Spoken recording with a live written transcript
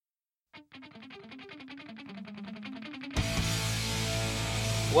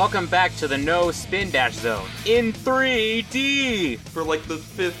Welcome back to the No Spin Dash Zone in 3D. For like the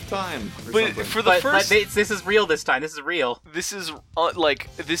 5th time. But for the first, this is real this time. This is real. This is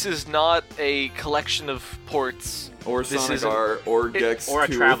this is not a collection of ports. Or Sonic R, or Gex or a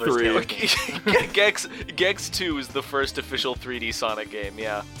 2 or Traveler's 3. Tale. Gex 2 is the first official 3D Sonic game.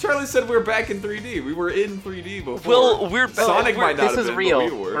 Yeah. Charlie said we're back in 3D. We were in 3D before. Well, we're Sonic might not This have is been, real.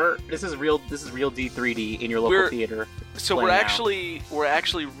 but we were. This is real. This is real D3D in your local theater. So we're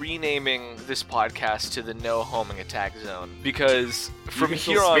actually renaming this podcast to the No Homing Attack Zone because from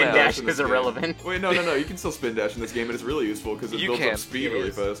here on Spin out, Dash is irrelevant. Wait, no. You can still spin dash in this game, and it's really useful because it builds up speed really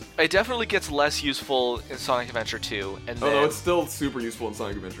fast. It definitely gets less useful in Sonic Adventure 2, and then no, it's still super useful in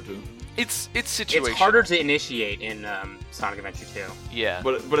Sonic Adventure 2. it's situational. It's harder to initiate in Sonic Adventure 2. Yeah.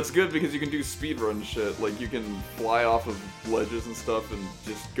 But it's good because you can do speedrun shit. Like, you can fly off of ledges and stuff and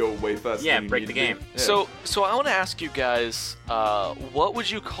just go way faster than you break need the to game. Yeah. So I want to ask you guys, what would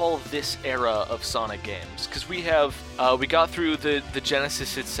you call this era of Sonic games? Because we got through the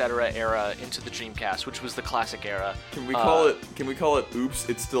Genesis etc. era into the Dreamcast, which was the classic era. Can we call it Oops,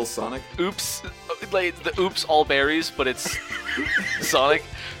 It's Still Sonic? Oops, like the Oops all berries, but it's Sonic.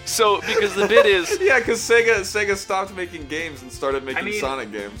 So because the bit is yeah, because Sega stopped making games and started making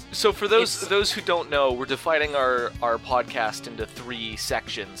Sonic games. So for those who don't know, we're dividing our podcast into 3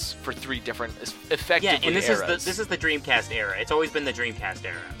 sections for 3 different effectively Yeah, and this eras. is the Dreamcast era. It's always been the Dreamcast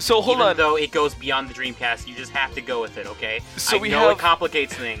era. So hold Even on. though it goes beyond the Dreamcast, you just have to go with it, okay? So I we know have- it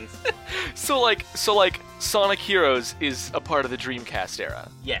complicates things. So like Sonic Heroes is a part of the Dreamcast era.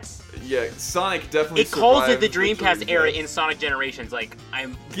 Yes. Yeah, Sonic definitely. It calls it the survived Dreamcast era in Sonic Generations. Like Yeah,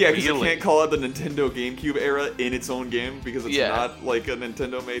 because Really? you can't call it the Nintendo GameCube era in its own game because it's Yeah. not like a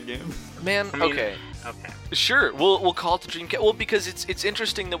Nintendo-made game. Man, I mean, okay. Okay. Sure, we'll call it the Dreamcast. Well, because it's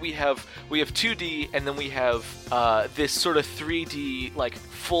interesting that we have 2D and then we have this sort of 3D, like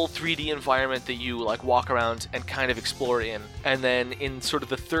full 3D environment that you like walk around and kind of explore in, and then in sort of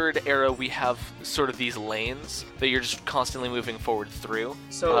the third era we have sort of these lanes that you're just constantly moving forward through.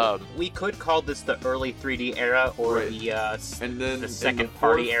 So we could call this the early 3D era, or Right. and then the in second the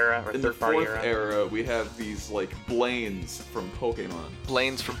party fourth- era, or in the third party fourth era. era, we have these like Blaines from Pokemon.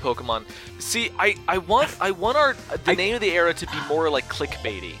 Blaines from Pokemon. See, I want the name of the era to be more like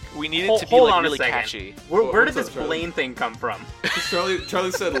clickbaity. We need it to be Hold like on really a second. catchy. Where did What's up, this Charlie? Blaine thing come from?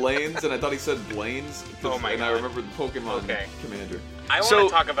 Charlie said Lanes, and I thought he said Blaines. Oh my and I God. remembered the Pokemon Okay. commander. I want So- to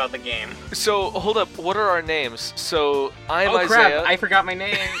talk about the game. So hold up, what are our names? So I'm Oh Isaiah. crap! I forgot my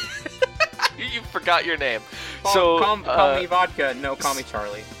name. You forgot your name. Call me Vodka. No, call me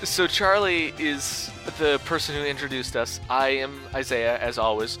Charlie. So Charlie is the person who introduced us. I am Isaiah, as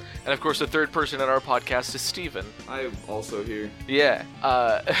always, and of course the third person in our podcast is Steven. I'm also here. Yeah.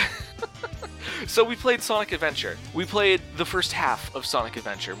 So we played Sonic Adventure. We played the first half of Sonic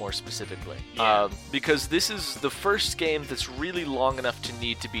Adventure, more specifically, Yeah. because this is the first game that's really long enough to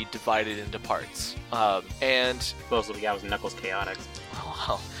need to be divided into parts. And Supposedly the guy was Knuckles Chaotix.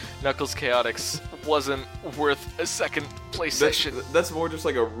 well, Knuckles Chaotix wasn't worth a second PlayStation. That's more just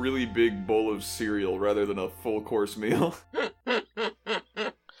like a really big bowl of cereal rather than a full course meal.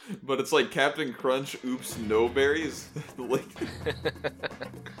 But it's like Captain Crunch, oops, no berries. Like,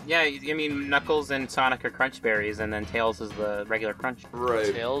 Yeah, I mean Knuckles and Sonic are Crunch Berries, and then Tails is the regular Crunch. right.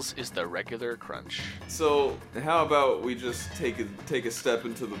 Tails is the regular Crunch. So how about we just take a step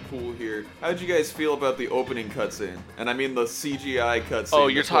into the pool here? How'd you guys feel about the opening cutscene? And I mean the CGI cutscene. Oh,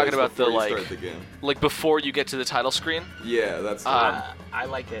 you're that talking plays about the, before you like- start the game. Like before you get to the title screen, Yeah, that's the Uh, one. I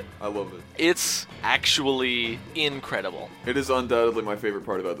like it. I love it. it's actually incredible. It is undoubtedly my favorite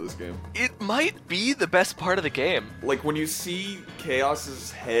part about this game. It might be the best part of the game. Like when you see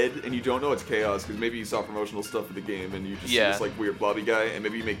Chaos's head and you don't know it's Chaos because maybe you saw promotional stuff of the game and you just see Yeah. this like weird blobby guy and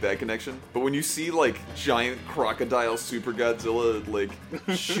maybe you make that connection. But when you see like giant crocodile Super Godzilla like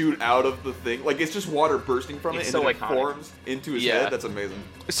shoot out of the thing, like it's just water bursting from It's it so and then iconic. it forms into his Yeah. head. That's amazing.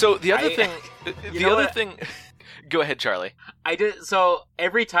 So the other I- thing, You the know other what? thing. Go ahead, Charlie. I did so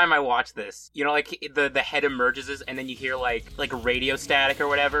every time I watch this, you know, like the head emerges and then you hear like radio static or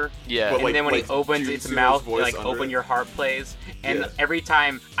whatever. Yeah. But, And like- then when like he opens Jun its Suno's mouth, voice like under open it. your heart plays, and Yeah. every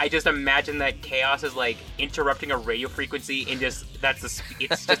time I just imagine that Chaos is like interrupting a radio frequency and just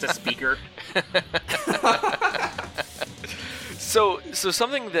it's just a speaker. So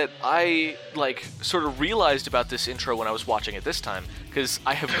something that I like sort of realized about this intro when I was watching it this time, because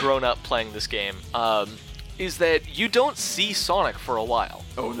I have grown up playing this game, is that you don't see Sonic for a while.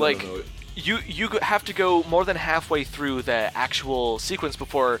 Oh no, like no. you have to go more than halfway through the actual sequence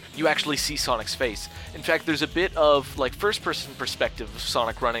before you actually see Sonic's face. In fact, there's a bit of like first-person perspective of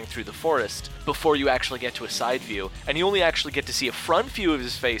Sonic running through the forest before you actually get to a side view, and you only actually get to see a front view of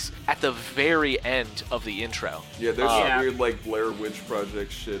his face at the very end of the intro. Yeah, there's some weird like Blair Witch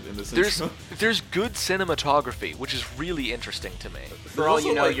Project shit in this intro. There's good cinematography, which is really interesting to me. For all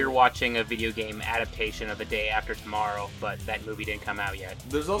you know, you're watching a video game adaptation of The Day After Tomorrow, but that movie didn't come out yet.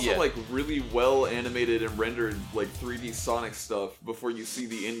 There's also like really well animated and rendered like 3D Sonic stuff before you see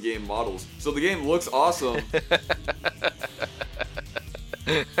the in-game models. So the game looks awesome.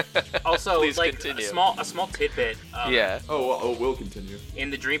 Also, Please like continue. a small tidbit. We'll continue. In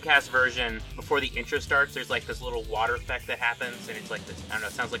the Dreamcast version, before the intro starts, there's like this little water effect that happens, and it's like this. I don't know.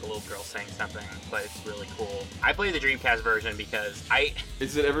 It sounds like a little girl saying something, but it's really cool. I play the Dreamcast version because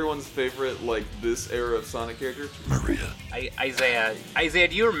Is it everyone's favorite like this era of Sonic character? Maria. Isaiah,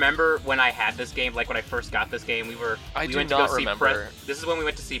 do you remember when I had this game? Like when I first got this game, we do went not to go remember. This is when we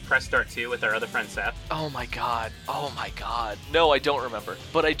went to see Press Start 2 with our other friend Seth. Oh my god. No, I don't remember.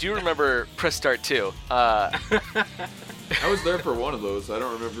 But I do remember Press Start 2. I was there for one of those. I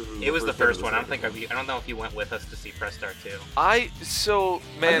don't remember. If It was the first one. I second. don't know if you went with us to see Press Start 2. I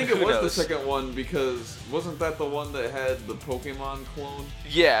think it who was knows? the second one because wasn't that the one that had the Pokemon clone?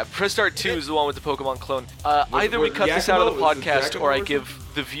 Yeah, Press Start 2 is the one with the Pokemon clone. Either we cut this out of the Yakimo? Is it podcast, Yakimo or I or give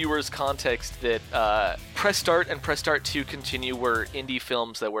the viewers context that Press Start and Press Start 2 Continue were indie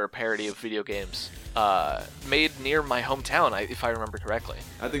films that were a parody of video games. Made near my hometown, if I remember correctly.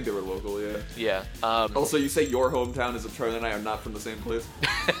 I think they were local, yeah. Yeah. Also, you say your hometown as if Charlie and I are not from the same place.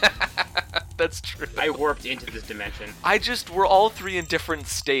 That's true. I warped into this dimension. We're all three in different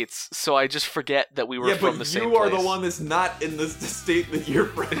states, so I just forget that we were from the same place. Yeah, but you are the one that's not in the state that you're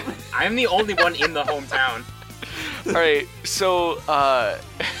from. I'm the only one in the hometown. Alright, so,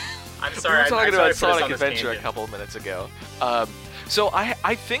 I'm sorry. we were talking about I'm sorry for this Sonic on this Adventure a tangent. couple of minutes ago. So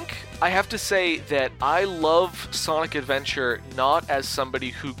I think I have to say that I love Sonic Adventure not as somebody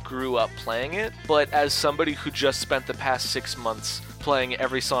who grew up playing it, but as somebody who just spent the past 6 months playing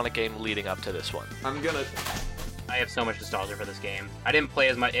every Sonic game leading up to this one. I have so much nostalgia for this game. I didn't play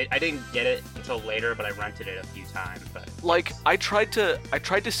as much. I didn't get it until later, but I rented it a few times. But like, I tried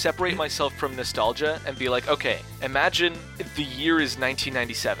to separate myself from nostalgia and be like, okay, imagine the year is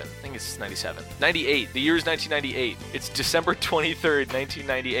 1997. I think it's 97. 98. The year is 1998. It's December 23rd,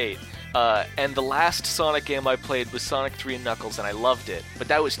 1998. And the last Sonic game I played was Sonic 3 and Knuckles, and I loved it. But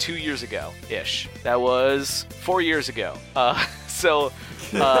that was 2 years ago-ish. That was 4 years ago.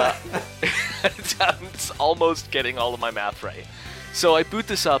 It's almost getting all of my math right. So I boot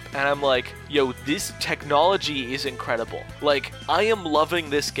this up, and I'm like, yo, this technology is incredible. Like, I am loving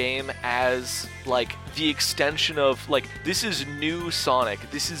this game as, like, the extension of, like, this is new Sonic.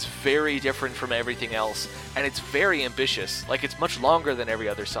 This is very different from everything else, and it's very ambitious. Like, it's much longer than every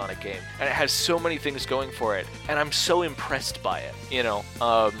other Sonic game, and it has so many things going for it, and I'm so impressed by it, you know?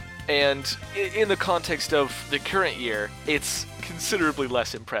 And in the context of the current year, it's considerably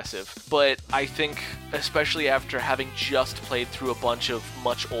less impressive. But I think, especially after having just played through a bunch of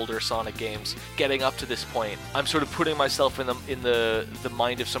much older Sonic games, getting up to this point, I'm sort of putting myself in the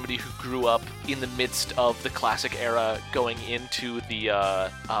mind of somebody who grew up in the midst of the classic era, going into the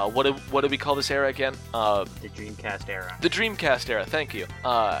what do we call this era again? the Dreamcast era. The Dreamcast era. Thank you.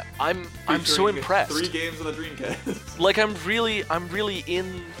 I'm so impressed. 3 games on the Dreamcast. Like, I'm really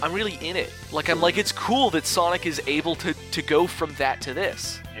in it. Like, I'm like, it's cool that Sonic is able to go from that to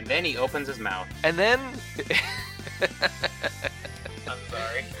this. And then he opens his mouth. And then I'm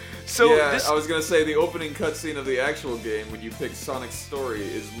sorry. so yeah, this I was gonna say the opening cutscene of the actual game when you pick Sonic's story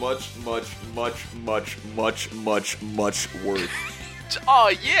is much worse.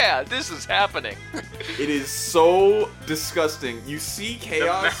 oh yeah, this is happening. It is so disgusting. You see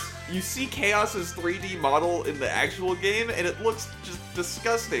Chaos. You see Chaos's 3D model in the actual game, and it looks just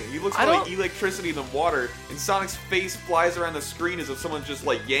disgusting. He looks like electricity in the water, and Sonic's face flies around the screen as if someone's just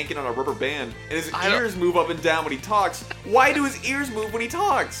like yanking on a rubber band, and his ears move up and down when he talks. Why do his ears move when he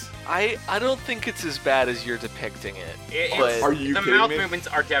talks? I don't think it's as bad as you're depicting it. But Are you the kidding mouth me? movements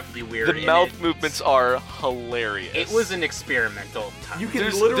are definitely weird. the mouth movements are hilarious. It was an experimental time. You can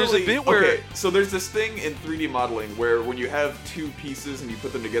There's literally. a bit where- Okay, so there's this thing in 3D modeling where when you have 2 pieces and you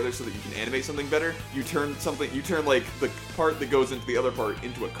put them together so that you can animate something better, you turn like the part that goes into the other part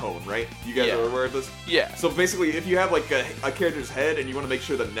into a cone, right? You guys are aware of this? Yeah. So basically, if you have like a character's head and you want to make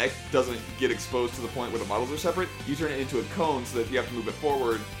sure the neck doesn't get exposed to the point where the models are separate, you turn it into a cone so that if you have to move it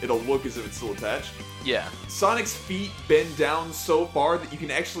forward, it it'll look as if it's still attached. Yeah. Sonic's feet bend down so far that you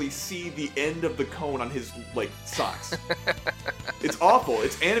can actually see the end of the cone on his, like, socks. It's awful.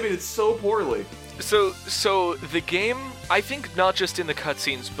 It's animated so poorly. So the game, I think not just in the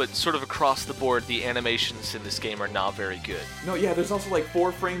cutscenes, but sort of across the board, the animations in this game are not very good. No, yeah, there's also like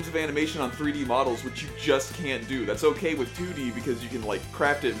 4 frames of animation on 3D models, which you just can't do. That's okay with 2D because you can like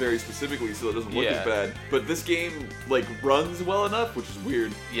craft it very specifically so it doesn't look as bad. But this game like runs well enough, which is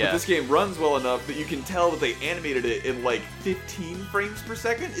weird. Yeah. But this game runs well enough that you can tell that they animated it in like 15 frames per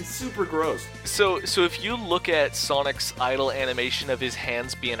second. It's super gross. So if you look at Sonic's idle animation of his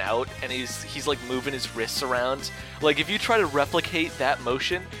hands being out and he's like moving his wrists around, like if you try to replicate that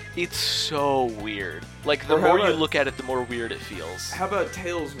motion, it's so weird. Like the more you look at it, the more weird it feels. How about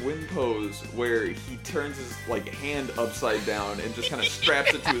Tails' wind pose, where he turns his like hand upside down and just kind of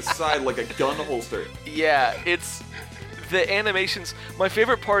straps it to his side like a gun holster? Yeah, it's the animations. My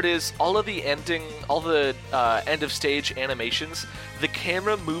favorite part is all the end of stage animations. The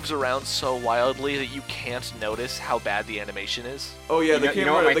camera moves around so wildly that you can't notice how bad the animation is. Oh yeah, the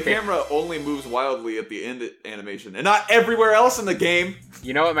camera only moves wildly at the end animation, and not everywhere else in the game.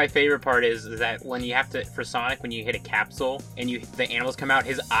 You know what my favorite part is that when you have to, for Sonic, when you hit a capsule and the animals come out,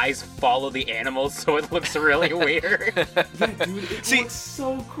 his eyes follow the animals, so it looks really weird. Yeah, dude, it looks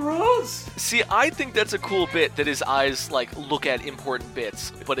so gross. See, I think that's a cool bit that his eyes like look at important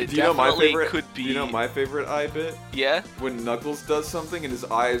bits, but it Do you know could be. Do you know my favorite eye bit? Yeah. When Knuckles does something and his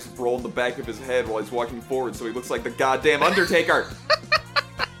eyes roll in the back of his head while he's walking forward, so he looks like the goddamn Undertaker.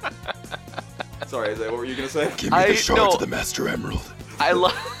 Sorry, Isaiah, what were you gonna say? Give me the shards of the Master Emerald. I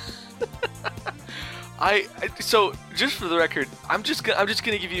love. So just for the record, I'm just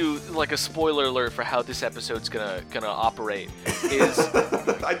gonna give you like a spoiler alert for how this episode's gonna operate.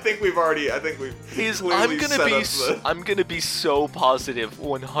 I think we've I'm gonna be so positive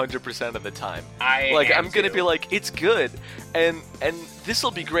 100% of the time. I'm gonna be like, it's good, and this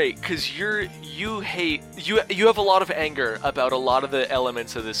will be great because you have a lot of anger about a lot of the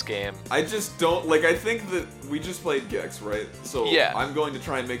elements of this game. I just don't like. I think that we just played Gex, right? So yeah. I'm going to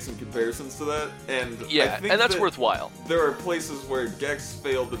try and make some comparisons to that, and yeah, I think and that's worthwhile. There are places where Gex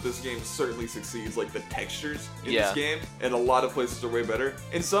failed that this game certainly succeeds, like the textures in this game, and a lot of places are way better.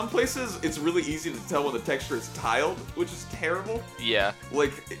 In some places, it's really easy to tell when the texture is tiled, which is terrible. Yeah.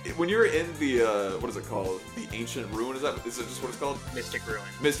 Like when you're in the what is it called? The Ancient Ruin? Is it just what it's called? Mystic Ruin.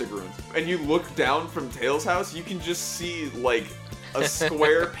 Mystic Ruins. And you look down from Tails' house, you can just see like a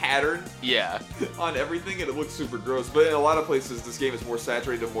square pattern on everything, and it looks super gross. But in a lot of places, this game is more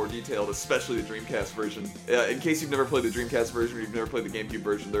saturated and more detailed, especially the Dreamcast version. In case you've never played the Dreamcast version or you've never played the GameCube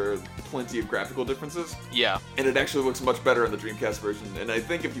version, there are plenty of graphical differences. Yeah. And it actually looks much better on the Dreamcast version. And I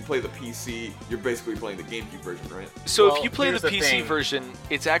think if you play the PC, you're basically playing the GameCube version, right? So if you play the PC version,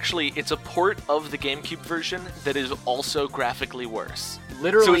 it's a port of the GameCube version that is also graphically worse.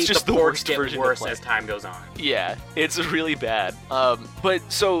 Literally, so it's just the ports get version worse as time goes on. Yeah, it's really bad. But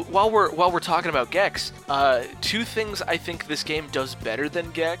so while we're talking about Gex, 2 things I think this game does better than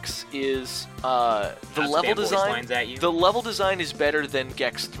Gex is the level design. The level design is better than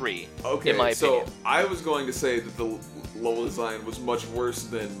Gex 3. Okay, in my opinion. So I was going to say that the level design was much worse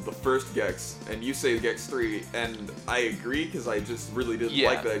than the first Gex, and you say Gex 3, and I agree because I just really didn't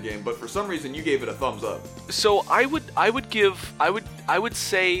like that game. But for some reason, you gave it a thumbs up. So I would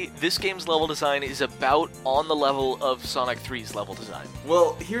say this game's level design is about on the level of Sonic 3's level design.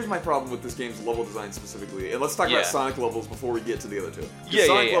 Well, here's my problem with this game's level design specifically, and let's talk about Sonic levels before we get to the other two.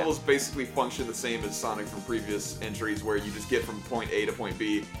 Sonic levels basically function the same as Sonic from previous entries, where you just get from point A to point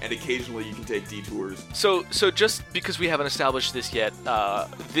B, and occasionally you can take detours. So just because we haven't established this yet,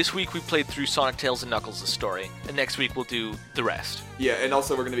 this week we played through Sonic, Tails, and Knuckles' story, and next week we'll do the rest. Yeah, and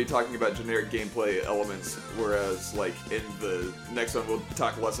also we're going to be talking about generic gameplay elements, whereas, like, in the next one we'll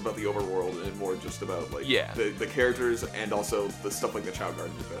talk less about the overworld and more just about, like, the characters and also the stuff like the Chao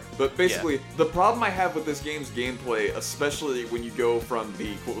Garden. But basically, the problem I have with this game's gameplay, especially when you go from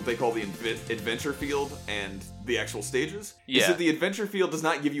what they call the adventure field and the actual stages, is that the adventure field does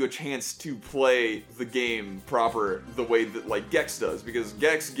not give you a chance to play the game proper the way that, like, Gex does, because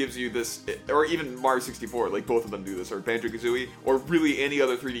Gex gives you this, or even Mario 64, like, both of them do this, or Banjo-Kazooie, or really any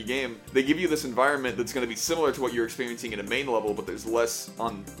other 3D game, they give you this environment that's going to be similar to what you're experiencing in a main level, but there's less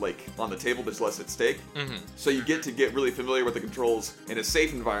on the table, there's less at stake. Mm-hmm. So you get really familiar with the controls in a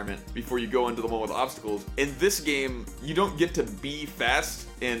safe environment before you go into the one with obstacles. In this game, you don't get to be fast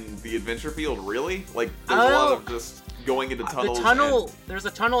in the adventure field, really. Like, there's a lot of just going into tunnels. The tunnel, there's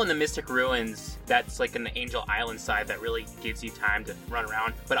a tunnel in the Mystic Ruins that's like in the Angel Island side that really gives you time to run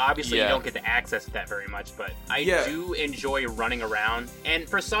around. But obviously you don't get to access that very much. But I do enjoy running around. And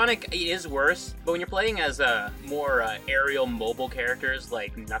for Sonic, it is worse. But when you're playing as more aerial mobile characters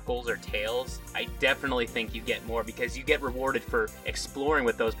like Knuckles or Tails, I definitely think you get more because you get rewarded for exploring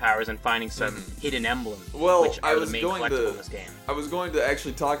with those powers and finding some hidden emblems, which are the main collectible in this game. I was going to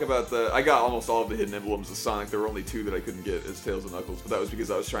actually talk about I got almost all of the hidden emblems of Sonic. There were only 2 that I couldn't get as Tails and Knuckles, but that was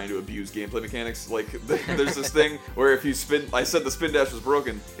because I was trying to abuse gameplay mechanics. Like, there's this thing where if you I said the spin dash was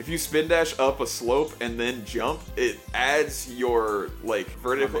broken. If you spin dash up a slope and then jump, it adds your, like,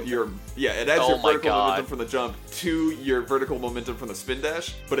 vertical, it adds your vertical momentum from the jump to your vertical momentum from the spin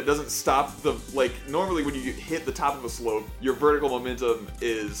dash, but it doesn't stop normally when you hit the top of a slope, your vertical momentum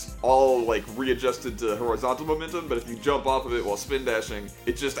is all, like, readjusted to horizontal momentum, but if you jump off of it while spin dashing,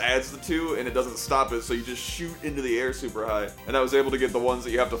 it just adds the 2 and it doesn't stop it, so you just shoot into the air super high. And I was able to get the ones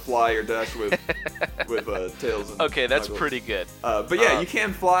that you have to fly or dash with Tails and Okay, that's Knuckles. pretty good. But yeah, you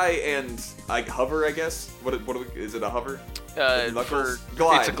can fly and hover, I guess. What is it, a hover? Knuckles?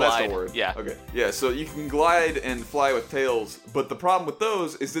 Glide, it's a glide. that's the word. Yeah. Okay. Yeah, so you can glide and fly with Tails, but the problem with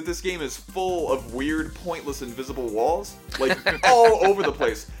those is that this game is full of weird, pointless, invisible walls, like, all over the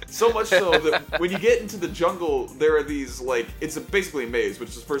place. So much so that when you get into the jungle, there are these, like, it's basically a maze, which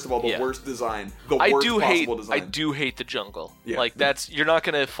is, first of all, the worst design. I do hate the jungle. Yeah. Like, you're not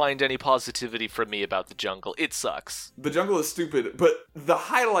going to find any positivity from me about the jungle. It sucks. The jungle is stupid, but the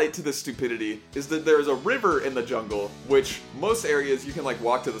highlight to this stupidity is that there's a river in the jungle, which most areas you can, like,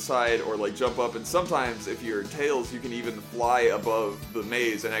 walk to the side or, like, jump up, and sometimes if you're Tails, you can even fly above the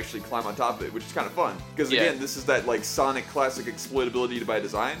maze and actually climb on top of it, which is kind of fun. Because, again, this is that, like, Sonic classic exploitability by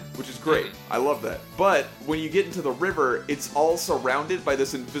design, which is great. I love that. But when you get into the river, it's all surrounded by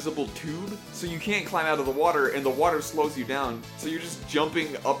this invisible tube, so you can't climb out of the water, and the water slows you down, so you're just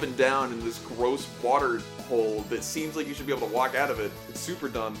jumping up and down in this gross water hole that seems like you should be able to walk out of it. It's super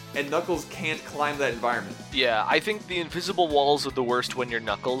dumb, and Knuckles can't climb that environment. Yeah, I think the invisible walls are the worst when you're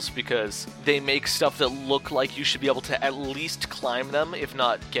Knuckles because they make stuff that look like you should be able to at least climb them, if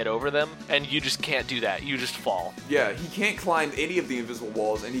not get over them, and you just can't do that. You just fall. Yeah, he can't climb any of the invisible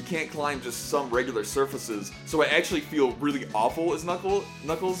walls, and he can't climb just some regular surfaces, so I actually feel really awful as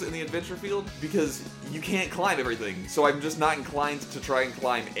Knuckles in the adventure field, because you can't climb everything, so I'm just not inclined to try and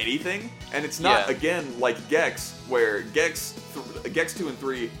climb anything, and it's not, again, like Gex, where Gex 2 and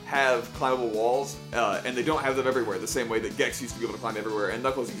 3 have climbable walls, and they don't have them everywhere, the same way that Gex used to be able to climb everywhere, and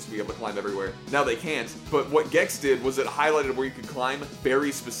Knuckles used to be able to climb everywhere. Now they can't, but what Gex did was it highlighted where you could climb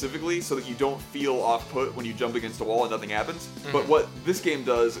very specifically so that you don't feel off-put when you jump against a wall and nothing happens. But what this game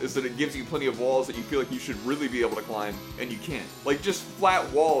does is that it gives you plenty of walls that you feel like you should really be able to climb, and you can't. Like, just flat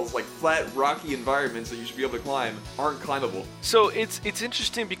walls, like flat, rocky environments that you should be able to climb, aren't climbable. So it's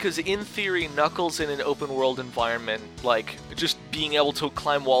interesting because in theory, Knuckles in an open world environment, like, just being able to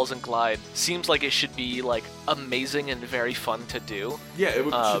climb walls and glide seems like it should be, like, amazing and very fun to do. Yeah, it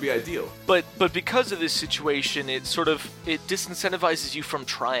should be ideal. But because of this situation, it disincentivizes you from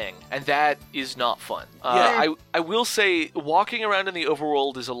trying, and that is not fun. I will say, walking around in the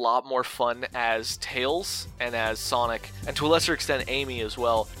overworld is a lot more fun as Tails and as Sonic, and to a lesser extent Amy as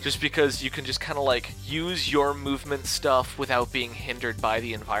well, just because you can just kind of, like, use your movement stuff without being hindered by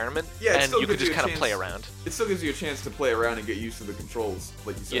the environment, and you can just kind of play around. It still gives you a chance to play around and get used to the controls,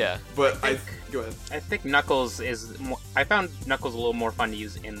 like you said. Yeah. But go ahead. I think Knuckles is more, I found Knuckles a little more fun to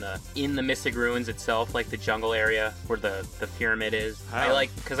use in the Mystic Ruins itself, like the jungle area where the pyramid is. How?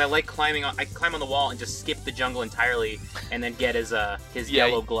 Because I like climbing on. I climb on the wall and just skip the jungle entirely, and then get his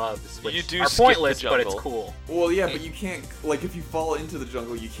yellow gloves, which you do are skip pointless, the but it's jungle. cool. Well, yeah, but you can't, like, if you fall into the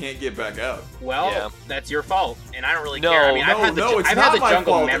jungle, you can't get back out. Well, that's your fault, and I don't really care. I mean, I've had the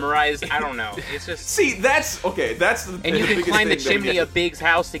jungle fault. memorized. I don't know. It's just See, that's the and you can biggest climb the thing that we chimney get. of Big's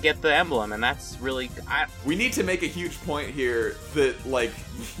house to get the emblem, and that's really. We need to make a huge point here that, like,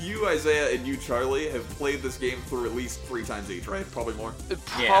 you, Isaiah, and you, Charlie, have played this game through at least 3 times each, right? Probably more.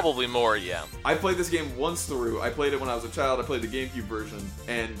 Probably more, yeah. I played this game once through. I played it when I was a child. I played the GameCube version,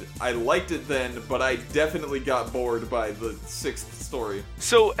 and I liked it then, but I definitely got bored by the 6th story.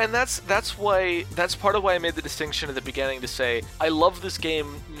 So, and that's part of why I made the distinction at the beginning to say I love this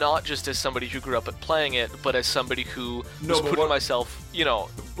game not just as somebody who grew up at playing it, but as somebody who was putting myself,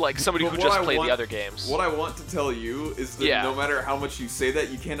 like somebody who just played the other games. What I want to tell you is that no matter how much you say that,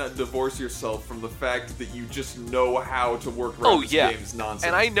 you cannot divorce yourself from the fact that you just know how to work around this game's nonsense.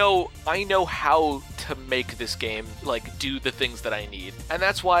 And I know how to make this game, like, do the things that I need. And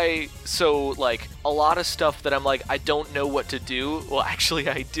that's why, so, like, a lot of stuff that I'm like, I don't know what to do, well, actually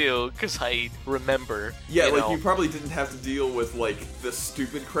I do, because I remember. Yeah, you know? You probably didn't have to deal with, like, the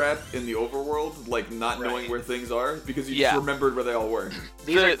stupid crap in the overworld, like, not knowing where things are, because you just remembered where they all were.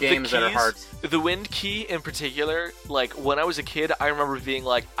 These are games that are hard. The Wind Key, in particular, like, when I was a kid, I remember being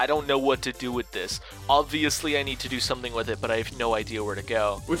like, I don't know what to do with this. Obviously, I need to do something with it, but I have no idea where to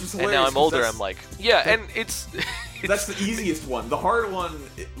go. Which is hilarious. And now I'm older, I'm like, and it's... That's the easiest one. The hard one,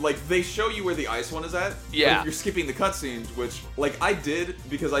 like, they show you where the ice one is at. Yeah. But you're skipping the cutscenes, which, like, I did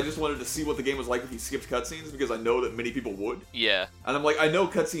because I just wanted to see what the game was like if you skipped cutscenes, because I know that many people would. Yeah. And I'm like, I know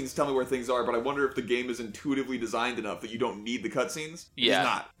cutscenes tell me where things are, but I wonder if the game is intuitively designed enough that you don't need the cutscenes. Yeah. It's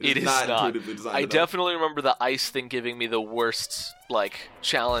not. It is not intuitively designed enough. I definitely remember the ice thing giving me the worst, like,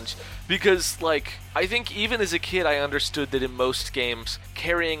 challenge. Because, like, I think even as a kid, I understood that in most games,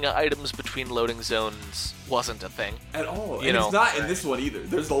 carrying items between loading zones wasn't a thing. At all. And it's not in this one either.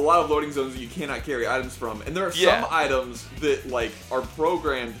 There's a lot of loading zones that you cannot carry items from. And there are some items that, like, are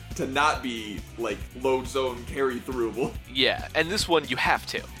programmed to not be, like, load zone carry throughable. Yeah, and this one you have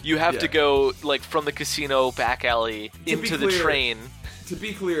to. You have to go, like, from the casino back alley into the train. To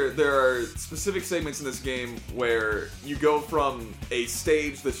be clear, there are specific segments in this game where you go from a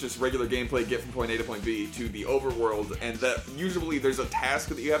stage that's just regular gameplay, get from point A to point B, to the overworld, and that usually there's a task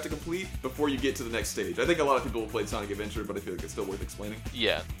that you have to complete before you get to the next stage. I think a lot of people have played Sonic Adventure, but I feel like it's still worth explaining.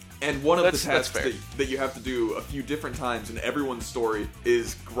 Yeah. And one of the tasks that you have to do a few different times in everyone's story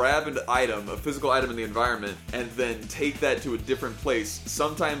is grab an item, a physical item in the environment, and then take that to a different place,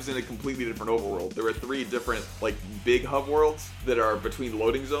 sometimes in a completely different overworld. There are 3 different, like, big hub worlds that are between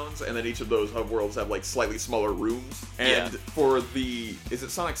loading zones, and then each of those hub worlds have, like, slightly smaller rooms. And for the... Is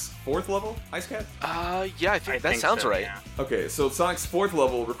it Sonic's 4th level, Ice Cat? Yeah, I think that sounds right. Yeah. Okay, so Sonic's 4th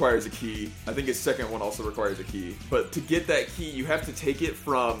level requires a key. I think his 2nd one also requires a key. But to get that key, you have to take it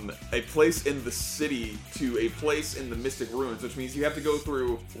from a place in the city to a place in the Mystic Ruins, which means you have to go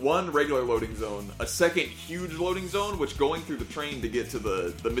through one regular loading zone, a second huge loading zone, which going through the train to get to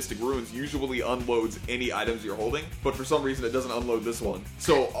the Mystic Ruins usually unloads any items you're holding, but for some reason it doesn't unload this one.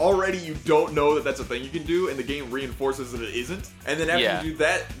 So already you don't know that that's a thing you can do, and the game reinforces that it isn't. And then after you do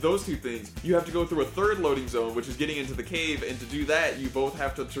that, those 2 things, you have to go through a 3rd loading zone, which is getting into the cave, and to do that, you both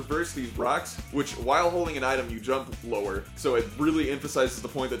have to traverse these rocks, which while holding an item, you jump lower. So it really emphasizes the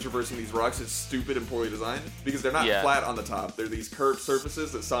point that traversing these rocks is stupid and poorly designed, because they're not flat on the top. They're these curved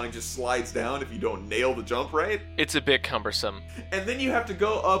surfaces that Sonic just slides down if you don't nail the jump right. It's a bit cumbersome. And then you have to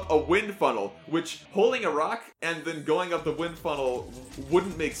go up a wind funnel, which holding a rock and then going up the wind funnel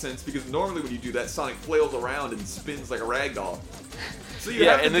wouldn't make sense, because normally when you do that, Sonic flails around and spins like a ragdoll. So you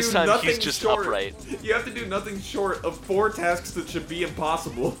have to and this do time he's just upright. You have to do nothing short of 4 tasks that should be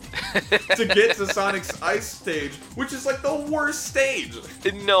impossible to get to Sonic's ice stage, which is like the worst stage.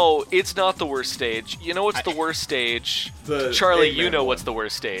 No, it's not the worst stage. You know what's the worst stage? Charlie, you know what's the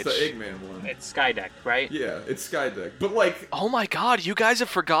worst stage. It's the Eggman one. It's Skydeck, right? Yeah, it's Skydeck. But like... Oh my god, you guys have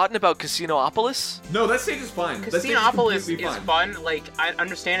forgotten about Casinopolis? No, that stage is fine. Casinopolis is fun. Like, I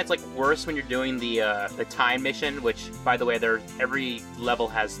understand it's like worse when you're doing the time mission, which, by the way, every level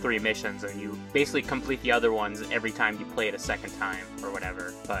has 3 missions, and you basically complete the other ones every time you play it a second time, or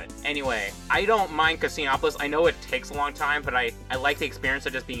whatever. But anyway, I don't mind Casinopolis. I know it takes a long time, but I like the experience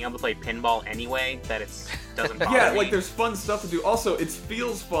of just being able to play pinball anyway, that it doesn't bother me. Like, there's fun stuff to do. Also, it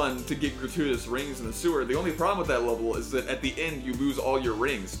feels fun to get gratuitous rings in the sewer. The only problem with that level is that at the end, you lose all your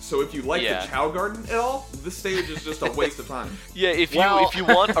rings. So if you like the Chow Garden at all, this stage is just a waste of time. Yeah, if you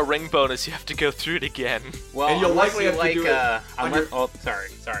want a ring bonus, you have to go through it again. Well, and you'll likely have to do it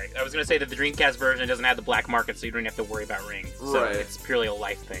sorry. I was going to say that the Dreamcast version doesn't have the black market, so you don't have to worry about rings. So it's purely a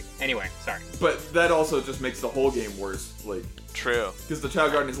life thing. Anyway, sorry. But that also just makes the whole game worse. Like, true. Because the Chow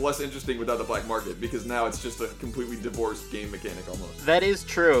Garden is less interesting without the black market, because now it's just a completely divorced game mechanic almost. That is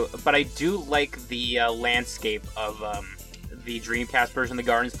true, but I do like the landscape of the Dreamcast version of the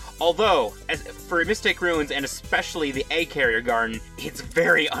gardens. Although, for Mystic Ruins, and especially the Egg Carrier Garden, it's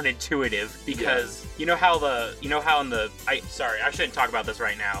very unintuitive, because you know how in the... I shouldn't talk about this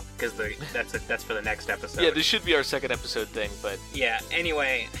right now, because that's for the next episode. Yeah, this should be our second episode thing, but... Yeah,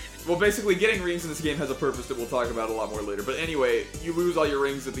 anyway... Well, basically, getting rings in this game has a purpose that we'll talk about a lot more later. But anyway, you lose all your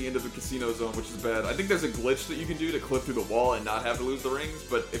rings at the end of the casino zone, which is bad. I think there's a glitch that you can do to clip through the wall and not have to lose the rings,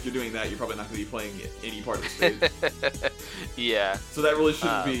 but if you're doing that, you're probably not going to be playing any part of the stage. Yeah. So that really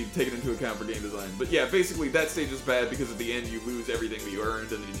shouldn't be taken into account for game design. But yeah, basically, that stage is bad because at the end, you lose everything that you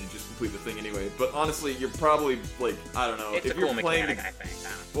earned, and then you just complete the thing anyway. But honestly, you're probably, like, I don't know. It's if a you're cool playing mechanic, I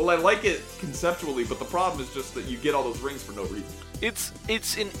think. Well, I like it conceptually, but the problem is just that you get all those rings for no reason.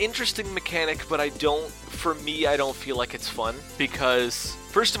 It's an interesting mechanic, but I don't feel like it's fun because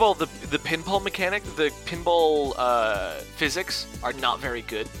first of all, the pinball mechanic, the pinball physics are not very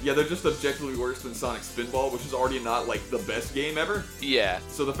good. Yeah, they're just objectively worse than Sonic Spinball, which is already not like the best game ever. Yeah.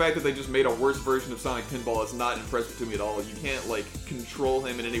 So the fact that they just made a worse version of Sonic Pinball is not impressive to me at all. You can't like control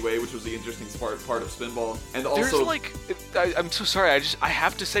him in any way, which was the interesting part of Spinball. And also, there's like, I'm so sorry. I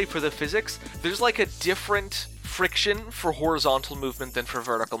have to say for the physics, there's like a different friction for horizontal movement than for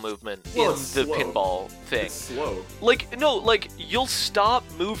vertical movement in the pinball thing. It's slow. Like, no, like, you'll stop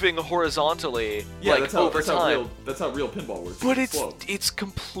moving horizontally, over time. That's how real pinball works. But slow. It's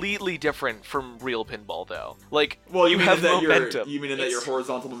completely different from real pinball, though. Like, well, you have momentum. You mean that your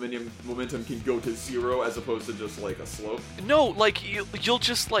horizontal momentum can go to 0 as opposed to just, like, a slope? No, like, you'll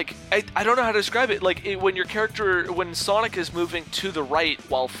just, like, I don't know how to describe it. Like, when Sonic is moving to the right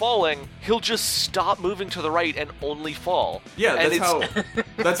while falling, he'll just stop moving to the right and only fall. Yeah, and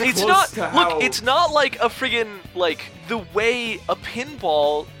that's it's close not, to how... Look, it's not like a friggin', like, the way a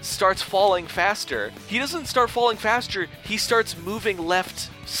pinball starts falling faster. He doesn't start falling faster, he starts moving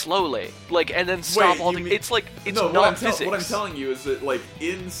left slowly. Like, and then stop holding. It's like, it's not physics. What I'm telling you is that, like,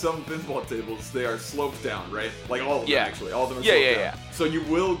 in some pinball tables, they are sloped down, right? Like, all of them, actually. All of them are sloped down. So you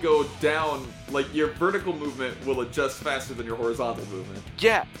will go down, like, your vertical movement will adjust faster than your horizontal movement.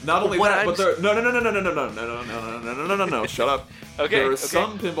 Yeah. Not only that, but there... No, shut up. Okay, there are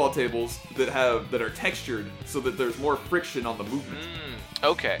some pinball tables that are textured so that there's more friction on the movement.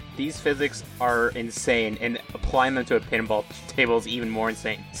 Okay. These physics are insane, and applying them to a pinball table is even more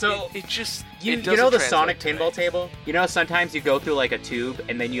insane. So it just you know the Sonic pinball table? You know sometimes you go through like a tube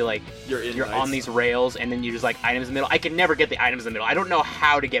and then you like you're on these rails and then you just like items in the middle. I can never get the items in the middle. I don't know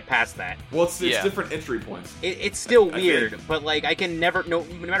how to get past that. Well, it's different entry points. It's still weird, but like I can never no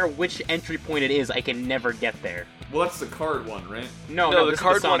matter which entry point it is, I can never get there. Well, that's the card one, right? No, the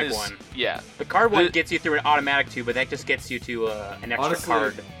card one is one. Yeah. The card one gets you through an automatic tube, but that just gets you to an extra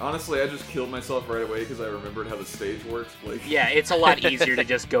card. Honestly, I just killed myself right away because I remembered how the stage works. Like, yeah, it's a lot easier to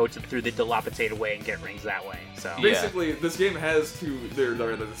just go through the dilapidated way and get rings that way. So basically, this game has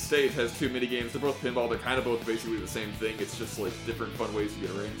the stage has two mini games. They're both pinball. They're kind of both basically the same thing. It's just like different fun ways to get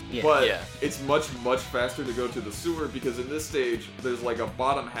rings. Yeah. But it's much faster to go to the sewer because in this stage there's like a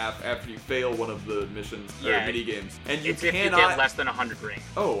bottom half after you fail one of the missions or mini games, and you cannot. If you get less than 100 rings.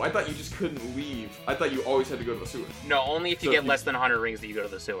 Oh, I thought you just couldn't leave. I thought you always had to go to the sewer. No, only if you get less than 100 rings that you go to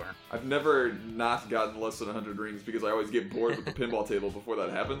the sewer. I've never not gotten less than 100 rings because I always get bored with the pinball table before that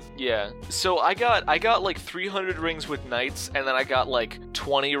happens. Yeah. So I got like 300 rings with Knights, and then I got like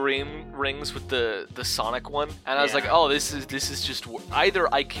 20 rings with the Sonic one, and I was like, oh, this is just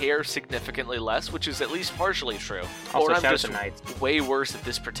either I care significantly less, which is at least partially true, also, or I'm just Knights. way worse at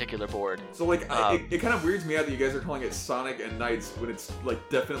this particular board. So like, it kind of weirds me out that you guys are calling it Sonic and Knights when it's like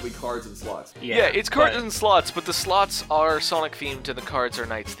definitely cards and slots. Yeah, it's cards and slots, but the slots are Sonic themed and the cards are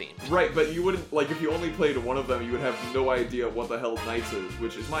Knights themed. Right, but you wouldn't, like, if you only played one of them, you would have no idea what the hell Knights is,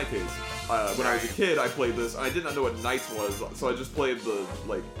 which is my case. When I was a kid, I played this, and I did not know what Knights was, so I just played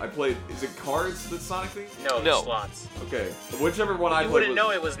is it cards that's Sonic themed? No, slots. Okay, whichever one I played. You wouldn't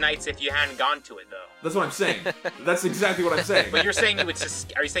know it was Knights if you hadn't gone to it, though. That's what I'm saying. That's exactly what I'm saying. But you're saying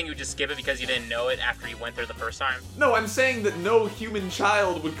are you saying you would just skip it because you didn't know it after you went there the first time? No, I'm saying that no human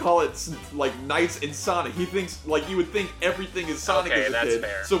child would call it like Knights and Sonic. He thinks like you would think everything is Sonic as a kid.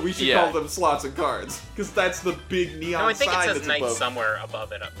 Fair. So we should call them slots and cards because that's the big neon sign. No, I think it says that's Knights above. Somewhere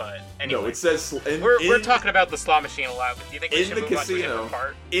above it, but anyway. No, it says we're talking about the slot machine a lot. Do you think we should move on to a different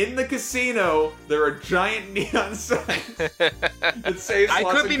part? In the casino, there are giant neon signs that say slots I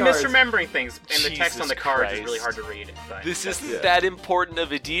could be and cards. misremembering things, and the text Jesus on the cards is Christ. really hard to read. But this isn't that important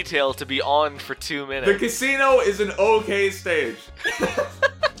of a detail to be on for 2 minutes. The casino is an okay stage.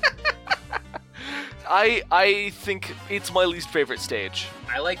 I think it's my least favorite stage.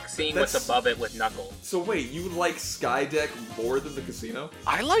 I like seeing what's above it with Knuckles. So wait, you like Skydeck more than the casino?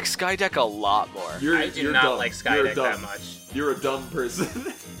 I like Skydeck a lot more. I do not like Skydeck that much. You're a dumb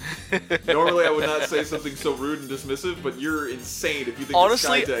person. Normally I would not say something so rude and dismissive, but you're insane if you think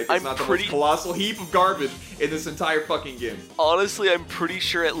honestly, that Skydeck is not the most colossal heap of garbage in this entire fucking game. Honestly, I'm pretty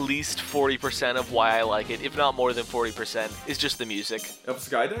sure at least 40% of why I like it, if not more than 40%, is just the music. Of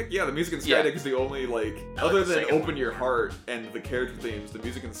Skydeck? Yeah, the music in Skydeck is the only, like, other than Open Your Heart and the character themes, the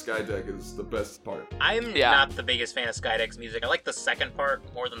music in Skydeck is the best part. I'm not the biggest fan of Skydeck's music. I like the second part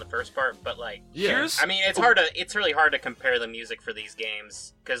more than the first part, but like, I mean, it's really hard to compare the music for these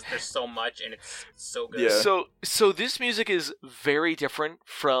games because because there's so much and it's so good. Yeah. So this music is very different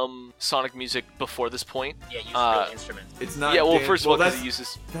from Sonic music before this point. Yeah, it uses real instruments. It's not. Yeah, well, first of all, because it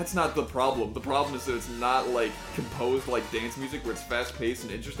uses. That's not the problem. The problem is that it's not like composed like dance music, where it's fast paced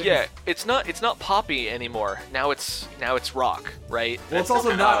and interesting. Yeah, it's not poppy anymore. Now it's rock, right? Well, it's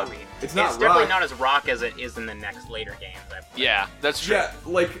also not. It's not. It's definitely not as rock as it is in the next later games. Yeah, that's true. Yeah,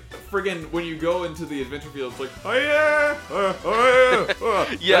 like friggin' when you go into the adventure field, it's like, oh yeah, oh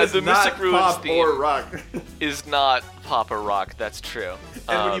yeah. Yeah, the Mystic Ruins pop theme or rock is not pop or rock. That's true.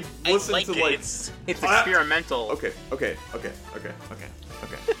 And when you listen to like, it's experimental. Okay.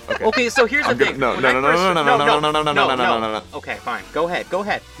 Okay, so here's the thing. No. Okay, fine. Go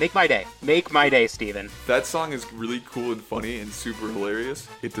ahead. Make my day, Steven. That song is really cool and funny and super hilarious.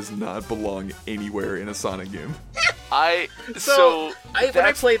 It does not belong anywhere in a Sonic game. When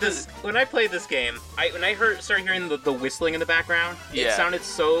I play this game, when I started hearing the whistling in the background, it sounded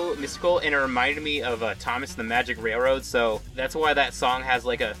so mystical, and it reminded me of Thomas and the Magic Railroad. So that's why that song has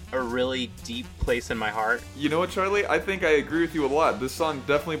like a really deep place in my heart. You know what, Charlie? I think I agree with you a lot. This song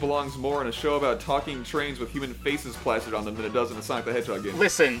definitely belongs more in a show about talking trains with human faces plastered on them than it does in a Sonic the Hedgehog game.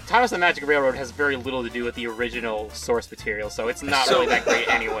 Listen, Thomas and the Magic Railroad has very little to do with the original source material, so it's not really that great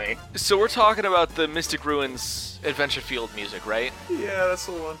anyway. So we're talking about the Mystic Ruins Adventure Field music, right? Yeah, that's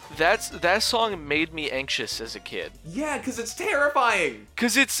the one. That song made me anxious as a kid. Yeah, because it's terrifying.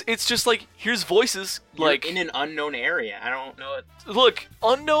 Because it's just like, here's voices. Like in an unknown area. I don't know it. Look,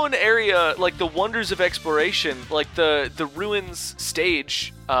 unknown area, like the wonders of exploration, like the ruins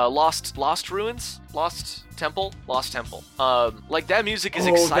stage, Lost Temple. Like that music is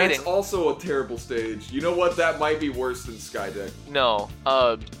exciting. That's also a terrible stage. You know what? That might be worse than Skydeck. No.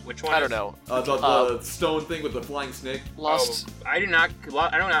 Which one? I don't know. The stone thing with the flying snake. Lost. I don't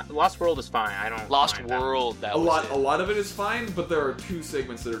know. Lost World is fine. I don't. Lost World. A lot of it is fine, but there are two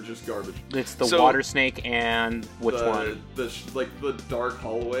segments that are just garbage. It's the water snake and which one? The dark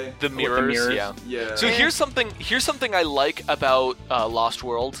hallway. The mirrors. Yeah. So here's something I like about Lost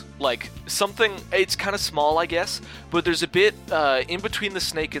World. Like something. It's kind of small, I guess, but there's a bit in between the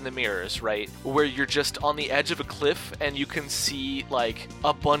snake and the mirrors, right, where you're just on the edge of a cliff and you can see like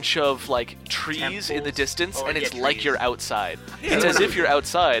a bunch of like trees Temples. In the distance, and it's like you're outside. Yeah. It's as if you're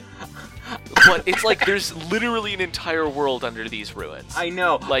outside. But it's like there's literally an entire world under these ruins. I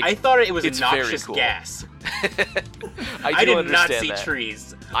know. Like I thought it was noxious gas. I did not see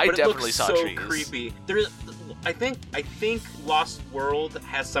trees. I definitely saw trees. So creepy. I think Lost World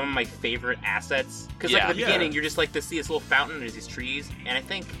has some of my favorite assets. Because at the beginning, you're just like to see this little fountain, there's these trees, and I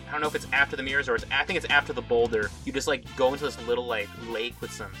don't know if it's after the mirrors or I think it's after the boulder. You just like go into this little like lake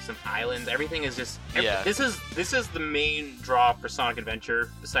with some islands. Everything is just this is the main draw for Sonic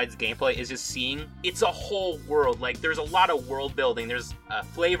Adventure besides gameplay, is just seeing it's a whole world. Like there's a lot of world building. There's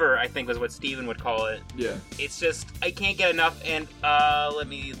flavor, I think was what Steven would call it. Yeah. It's just I can't get enough. And let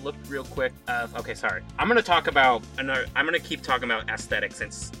me look real quick. Okay, sorry. I'm gonna keep talking about aesthetics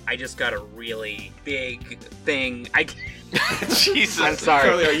since I just got a really big thing. Jesus. I'm sorry.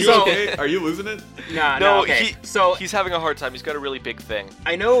 Charlie, are you okay? Are you losing it? No, okay. He's having a hard time. He's got a really big thing.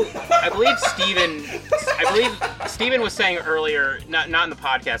 I believe Steven was saying earlier, not in the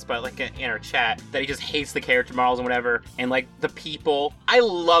podcast, but like in our chat, that he just hates the character models and whatever, and like the people. I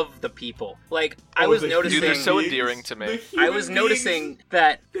love the people. Like I was noticing, dude, they're so endearing to me. I was noticing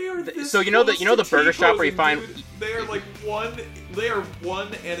that. So you know the burger shop where you find. Dude, they are like one. They are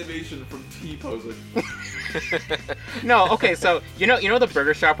one animation from T-posing. No, okay, so you know the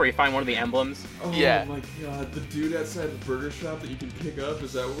burger shop where you find one of the emblems? Oh yeah. My god, the dude outside the burger shop that you can pick up,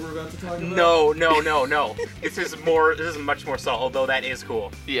 is that what we're about to talk about? No. This is much more subtle, although that is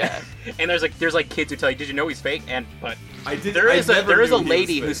cool. Yeah. And there's like kids who tell you, did you know he's fake? But there is a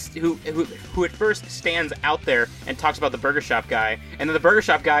lady who at first stands out there and talks about the burger shop guy, and then the burger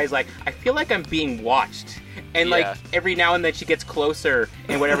shop guy is like, I feel like I'm being watched. And like every now and then she gets closer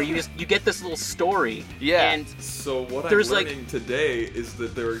and whatever, you get this little story. Yeah. And so what I'm learning today is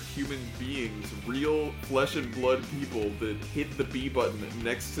that there are human beings, real flesh and blood people that hit the B button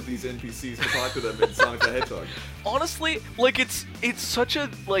next to these NPCs to talk to them in Sonic the Hedgehog. Honestly, like it's such a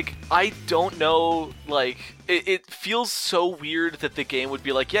like I don't know like it feels so weird that the game would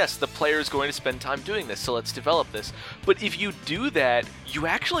be like, yes, the player is going to spend time doing this, so let's develop this. But if you do that, you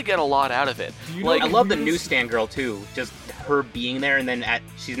actually get a lot out of it. I love the newsstand girl too. Just her being there, and then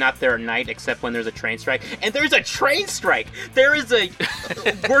she's not there at night except when there's a train strike. And there's a train strike! There is a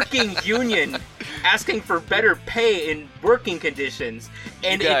working union asking for better pay and working conditions.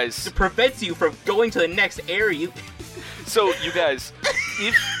 And it prevents you from going to the next area. So, you guys,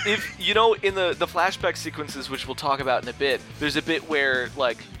 if you know, in the flashback sequences, which we'll talk about in a bit, there's a bit where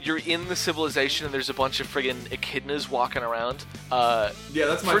like you're in the civilization and there's a bunch of friggin' echidnas walking around. Yeah,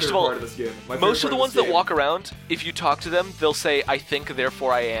 that's my favorite part of this game. Most of the ones that walk around, if you talk to them, they'll say, "I think,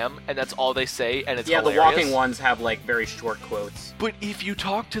 therefore I am," and that's all they say, and it's hilarious. The walking ones have like very short quotes. But if you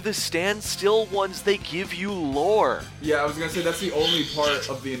talk to the standstill ones, they give you lore. Yeah, I was gonna say that's the only part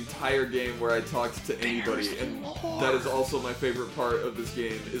of the entire game where I talked to anybody, and that is also my favorite part of this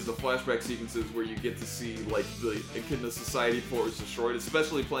game, is the flashback sequences where you get to see like the Echidna Society before it's destroyed,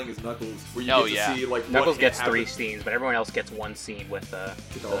 especially playing as Knuckles, where you get to see like Knuckles what gets happened. 3 scenes, but everyone else gets 1 scene with the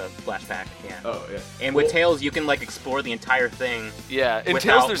flashback. Yeah. Oh yeah. And with Tails, you can like explore the entire thing. Yeah, in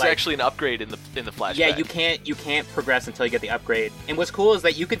Tails there's actually an upgrade in the flashback. Yeah, you can't progress until you get the upgrade. And what's cool is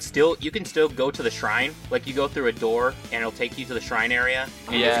that you can still go to the shrine. Like you go through a door and it'll take you to the shrine area.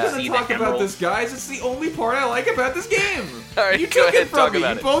 And you can see talk about this, guys. It's the only part I like about this game. All right, you go took ahead, it from talk me.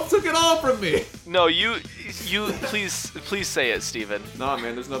 about You it. both took it all from me. No, you please say it, Steven. Nah,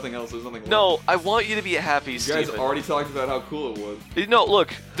 man, there's nothing else. There's nothing left. No, I want you to be happy, Steven. You guys already talked about how cool it was. No,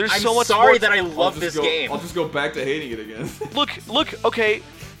 look, there's so much sorry more. that I love this game. I'll just go back to hating it again. Look, okay.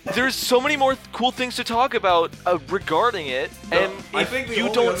 There's so many more cool things to talk about regarding it, and I if think the you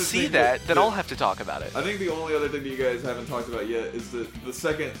only don't other see thing that, then I'll have to talk about it. I think the only other thing that you guys haven't talked about yet is that the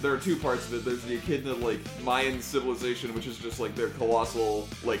second, there are 2 parts of it. There's the Echidna, like, Mayan civilization, which is just, like, their colossal,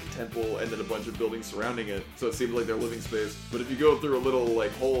 like, temple and then a bunch of buildings surrounding it, so it seems like their living space. But if you go through a little,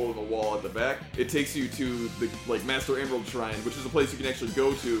 like, hole in the wall at the back, it takes you to the, like, Master Emerald Shrine, which is a place you can actually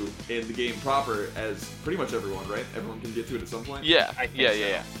go to in the game proper, as pretty much everyone, right? Everyone can get to it at some point? Yeah, I think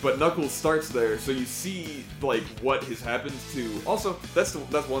yeah. But Knuckles starts there, so you see like what has happened to. Also, that's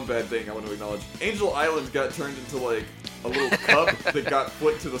one bad thing I want to acknowledge. Angel Island got turned into like a little cup that got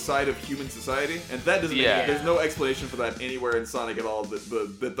flipped to the side of human society, and that doesn't. There's no explanation for that anywhere in Sonic at all.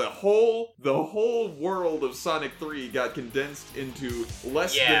 That the whole world of Sonic 3 got condensed into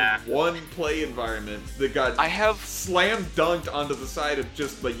less than 1 play environment that got slam dunked onto the side of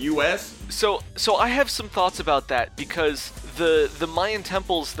just the U.S. So I have some thoughts about that, because the Mayan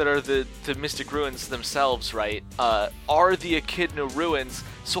temples that are the Mystic Ruins themselves, right, are the Echidna Ruins.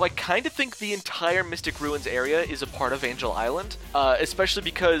 So I kind of think the entire Mystic Ruins area is a part of Angel Island, especially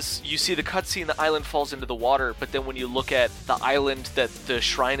because you see the cutscene, the island falls into the water, but then when you look at the island that the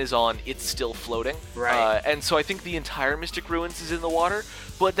shrine is on, it's still floating. Right. And so I think the entire Mystic Ruins is in the water,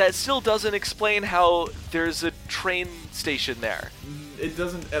 but that still doesn't explain how there's a train station there. It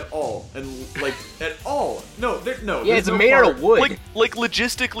doesn't at all, and like at all. No. Yeah, it's made out of wood. Like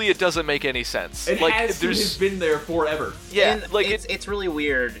logistically, it doesn't make any sense. It has been there forever. Yeah, and like it's really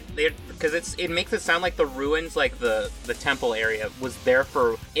weird because it makes it sound like the ruins, like the temple area, was there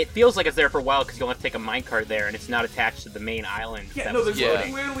for. It feels like it's there for a while because you only have to take a minecart there, and it's not attached to the main island. Yeah, no, there's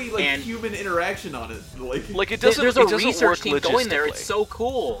clearly like human interaction on it. Like it doesn't. There's a research team going there. It's so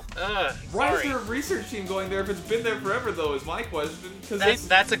cool. Why is there a research team going there if it's been there forever? Though is my question.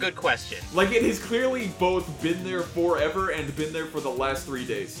 That's a good question. Like, it has clearly both been there forever and been there for the last 3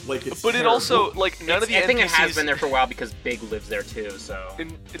 days. Like, it's But terrible. it also, like, none of the NPCs... I think it has been there for a while because Big lives there too, so...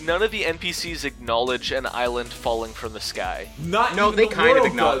 None of the NPCs acknowledge an island falling from the sky. No, they kind of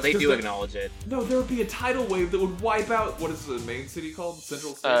acknowledge. They do acknowledge it. No, there would be a tidal wave that would wipe out... What is the main city called?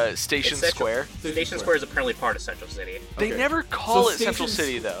 Central City? Station Square. Station Square is apparently part of Central City. They never call it Central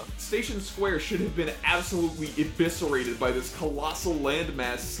City, though. Station Square should have been absolutely eviscerated by this colossal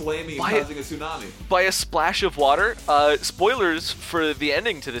landmass slamming and causing a tsunami. By a splash of water. Spoilers for the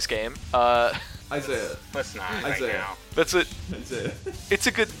ending to this game. Isaiah. Let's not right now. That's it. Isaiah. It's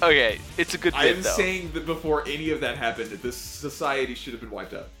a good. Okay, it's a good bit, I'm saying that before any of that happened, this society should have been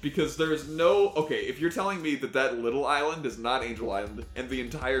wiped out. Because there's no... Okay, if you're telling me that little island is not Angel Island, and the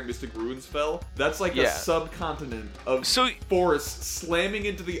entire Mystic Ruins fell, that's like a subcontinent of forests slamming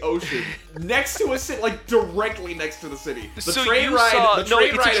into the ocean next to a city, like directly next to the city. The train ride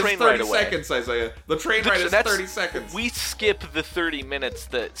is 30 seconds, Isaiah. The train ride is 30 seconds. We skip the 30 minutes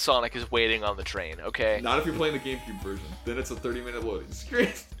that Sonic is waiting on the train, okay? Not if you're playing the GameCube version. Then it's a 30-minute loading screen.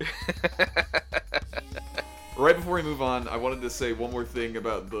 Right before we move on, I wanted to say one more thing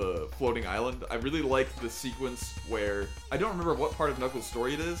about the floating island. I really like the sequence where... I don't remember what part of Knuckles'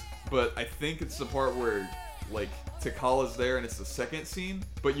 story it is, but I think it's the part where, like, Tikala's there and it's the second scene,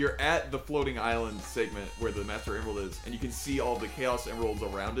 but you're at the floating island segment where the Master Emerald is, and you can see all the Chaos Emeralds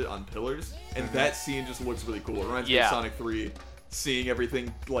around it on pillars, and that scene just looks really cool. It reminds me of Sonic 3. seeing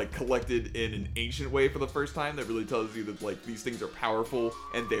everything like collected in an ancient way for the first time that really tells you that like these things are powerful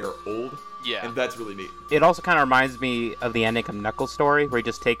and they are old. Yeah. And that's really neat. It also kind of reminds me of the ending of Knuckles' story, where he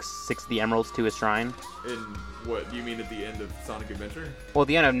just takes 6 of the emeralds to his shrine. And what, you mean at the end of Sonic Adventure? Well,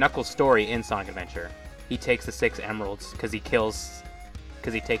 the end of Knuckles' story in Sonic Adventure, he takes the 6 emeralds because he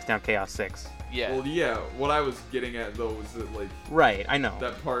takes down Chaos 6. Yeah. Well, yeah, what I was getting at, though, was that, like... Right, I know.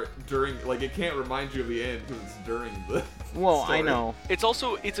 That part during... Like, it can't remind you of the end because it's during the Well, story. I know. It's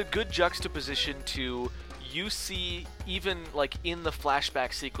a good juxtaposition to... You see, even, like, in the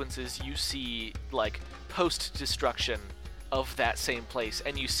flashback sequences, you see, like, post-destruction of that same place,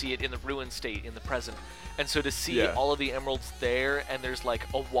 and you see it in the ruined state in the present. And so to see all of the emeralds there, and there's, like,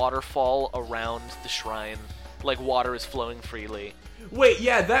 a waterfall around the shrine, like, water is flowing freely. Wait,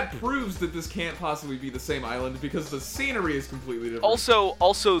 yeah, that proves that this can't possibly be the same island because the scenery is completely different.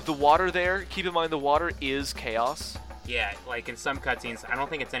 Also, the water there, keep in mind the water is chaos. Yeah, like in some cutscenes, I don't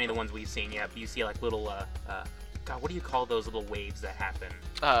think it's any of the ones we've seen yet, but you see like little, God, what do you call those little waves that happen?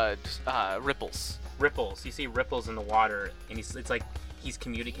 Ripples. Ripples. You see ripples in the water, and it's like he's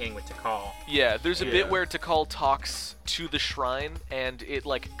communicating with Tikal. Yeah, there's a bit where Tikal talks to the shrine, and it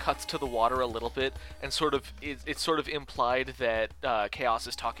like cuts to the water a little bit, and it's sort of implied that Chaos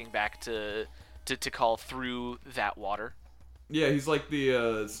is talking back to Tikal through that water. Yeah, he's like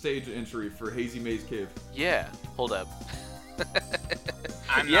the stage entry for Hazy Maze Cave. Yeah, hold up.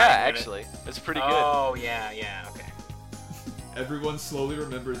 Yeah, actually, that's pretty good. Oh, yeah, okay. Everyone slowly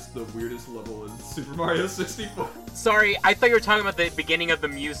remembers the weirdest level in Super Mario 64. Sorry, I thought you were talking about the beginning of the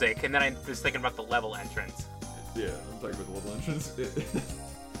music, and then I was thinking about the level entrance. Yeah, I'm talking about the level entrance.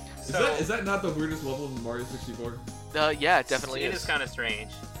 So, is that not the weirdest level in Mario 64? Yeah, it definitely is. It is kind of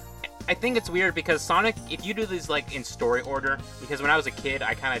strange. I think it's weird because Sonic, if you do these like in story order, because when I was a kid,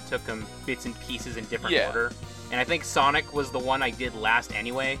 I kind of took them bits and pieces in different order. And I think Sonic was the one I did last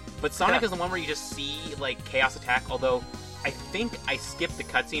anyway. But Sonic is the one where you just see like Chaos attack, although I think I skipped the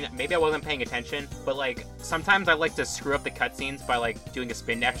cutscene. Maybe I wasn't paying attention, but like sometimes I like to screw up the cutscenes by like doing a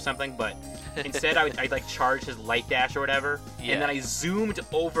spin dash or something, but instead I'd like charge his light dash or whatever. And then I zoomed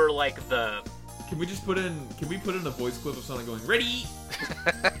over like the... Can we put in a voice clip of Sonic going, ready?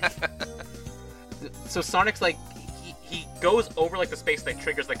 So Sonic's like, he goes over like the space that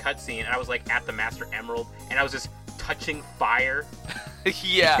triggers the cutscene, and I was like at the Master Emerald, and I was just touching fire.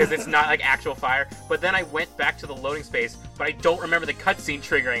 Yeah. Because it's not like actual fire. But then I went back to the loading space, but I don't remember the cutscene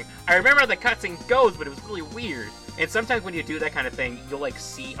triggering. I remember how the cutscene goes, but it was really weird. And sometimes when you do that kind of thing, you'll like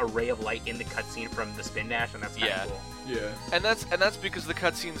see a ray of light in the cutscene from the spin dash, and that's kind of cool. Yeah. And that's because the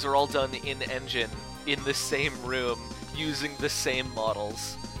cutscenes are all done in engine in the same room using the same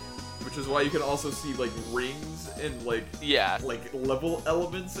models. Which is why you can also see like rings and like level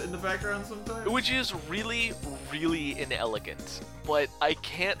elements in the background sometimes. Which is really, really inelegant, but I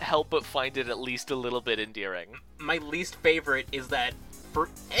can't help but find it at least a little bit endearing. My least favorite is that for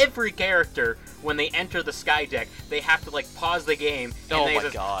every character, when they enter the sky deck, they have to like pause the game.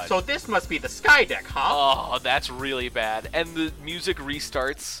 And God! So this must be the sky deck, huh? Oh, that's really bad. And the music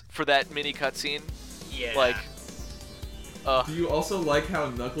restarts for that mini cutscene. Yeah. Like. Do you also like how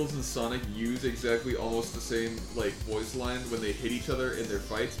Knuckles and Sonic use exactly almost the same like voice line when they hit each other in their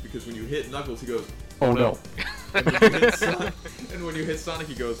fights? Because when you hit Knuckles, he goes, "Oh no," and when you hit Sonic,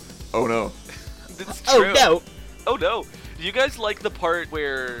 he goes, "Oh no." That's true. Oh no. Oh no. Do you guys like the part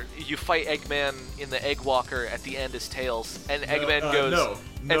where you fight Eggman in the Egg Walker at the end as Tails, and Eggman goes...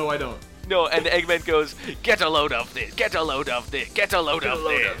 No, I don't. No, and Eggman goes, "Get a load of this, get a load of this, get a load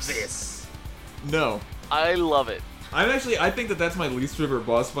of this." No. I love it. I think that's my least favorite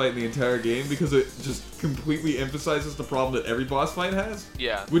boss fight in the entire game because it just completely emphasizes the problem that every boss fight has.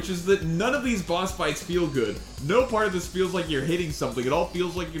 Yeah. Which is that none of these boss fights feel good. No part of this feels like you're hitting something. It all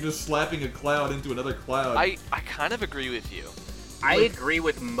feels like you're just slapping a cloud into another cloud. I kind of agree with you. I agree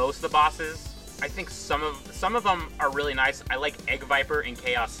with most of the bosses. I think some of them are really nice. I like Egg Viper in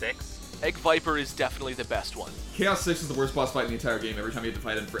Chaos 6. Egg Viper is definitely the best one. Chaos 6 is the worst boss fight in the entire game every time you have to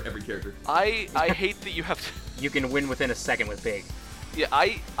fight him for every character. I hate that you have to... You can win within a second with Big. Yeah,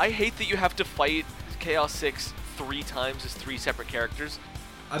 I hate that you have to fight Chaos 6 3 times as 3 separate characters.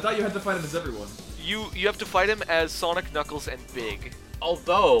 I thought you had to fight him as everyone. You have to fight him as Sonic, Knuckles, and Big.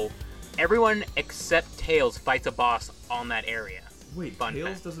 Although, everyone except Tails fights a boss on that area. Wait,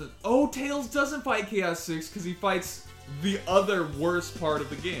 Tails doesn't... Oh, Tails doesn't fight Chaos 6 because he fights the other worst part of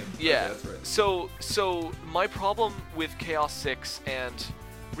the game. Yeah, okay, that's right. So my problem with Chaos 6 and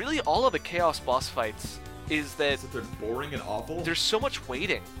really all of the Chaos boss fights is that they're boring and awful? There's so much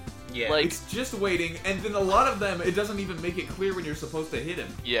waiting. Yeah. Like, it's just waiting, and then a lot of them, it doesn't even make it clear when you're supposed to hit him.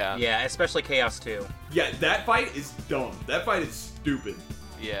 Yeah. Yeah, especially Chaos 2. Yeah, that fight is dumb. That fight is stupid.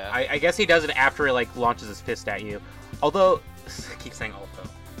 Yeah. I guess he does it after he, like, launches his fist at you. Although, I keep saying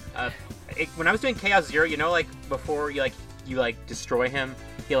although. When I was doing Chaos Zero, you know, like, before you destroy him,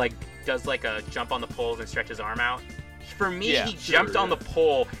 he, like, does, like, a jump on the poles and stretch his arm out. For me, he jumped on the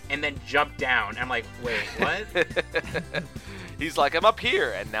pole and then jumped down. And I'm like, wait, what? He's like, I'm up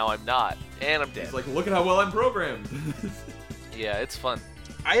here, and now I'm not. And I'm dead. He's like, look at how well I'm programmed. Yeah, it's fun.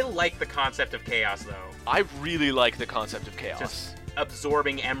 I like the concept of Chaos, though. I really like the concept of Chaos. Just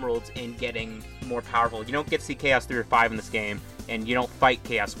absorbing emeralds and getting more powerful. You don't get to see Chaos 3 or 5 in this game, and you don't fight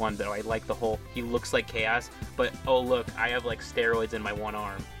Chaos 1, though. I like the whole, he looks like Chaos, but oh look, I have like steroids in my one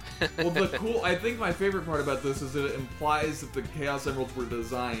arm. Well, I think my favorite part about this is that it implies that the Chaos Emeralds were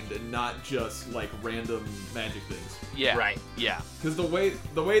designed and not just like random magic things. Yeah. Right. Yeah. Because the way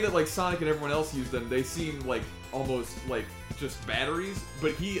that like Sonic and everyone else use them, they seem like almost like just batteries,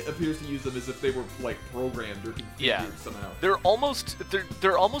 but he appears to use them as if they were like programmed or configured somehow. They're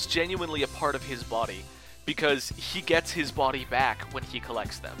almost genuinely a part of his body, because he gets his body back when he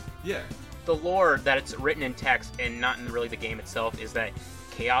collects them. Yeah. The lore that it's written in text and not in really the game itself is that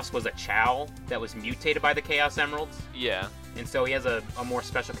Chaos was a Chao that was mutated by the Chaos Emeralds. Yeah. And so he has a more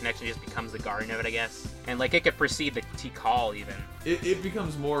special connection. He just becomes the guardian of it, I guess. And like it could precede the Tikal even. It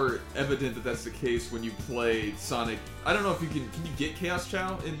becomes more evident that that's the case when you play Sonic. I don't know if you can you get Chaos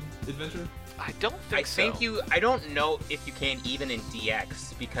Chao in Adventure? I don't think so. I don't know if you can even in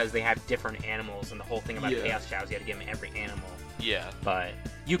DX, because they have different animals, and the whole thing about Chaos Chao is you have to give them every animal. Yeah. But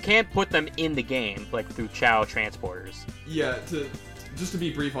you can't put them in the game, like through Chao transporters. Yeah, just to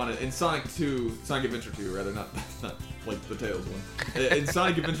be brief on it, in Sonic Adventure 2, rather, not like the Tails one. In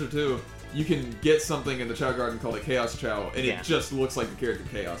Sonic Adventure 2, you can get something in the Chao Garden called a Chaos Chao, and it just looks like the character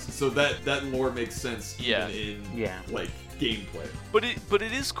Chaos. So that lore makes sense even in like gameplay. But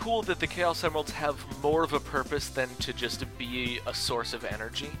it is cool that the Chaos Emeralds have more of a purpose than to just be a source of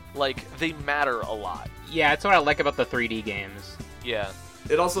energy. Like, they matter a lot. Yeah, that's what I like about the 3D games. Yeah.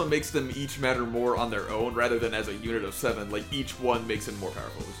 It also makes them each matter more on their own, rather than as a unit of 7. Like, each one makes them more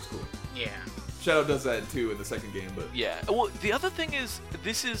powerful, which is cool. Yeah. Shadow does that too in the second game, but yeah. Well, the other thing is,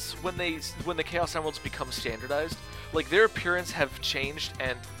 this is when the Chaos Emeralds become standardized. Like, their appearance have changed,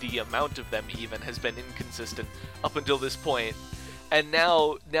 and the amount of them even has been inconsistent up until this point. And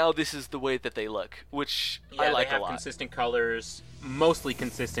now this is the way that they look, which I like a lot. They have consistent colors, mostly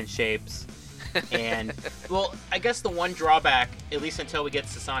consistent shapes. And well, I guess the one drawback, at least until we get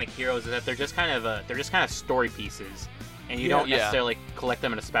to Sonic Heroes, is that they're just kind of story pieces, and you don't necessarily collect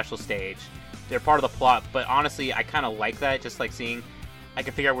them in a special stage. They're part of the plot, but honestly, I kind of like that. Just like seeing, I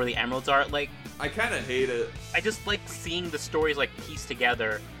can figure out where the emeralds are. Like, I kind of hate it. I just like seeing the stories like pieced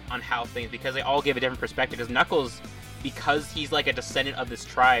together on how things, because they all give a different perspective. Because Knuckles, because he's like a descendant of this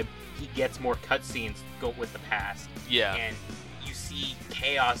tribe, he gets more cutscenes go with the past. Yeah. And you see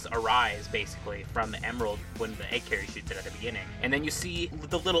chaos arise, basically, from the emerald when the egg carrier shoots it at the beginning. And then you see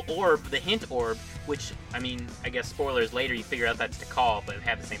the little orb, the hint orb, which, I mean, I guess spoilers later, you figure out that's Tikal, but it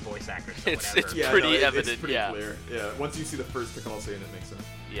had the same voice actor, so whatever. It's pretty evident, it's pretty clear. Yeah, once you see the first Tikal scene, it makes sense.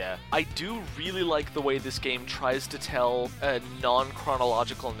 Yeah. I do really like the way this game tries to tell a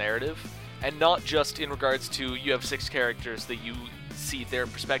non-chronological narrative, and not just in regards to you have 6 characters that you see their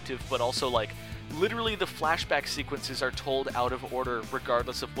perspective, but also, like, literally the flashback sequences are told out of order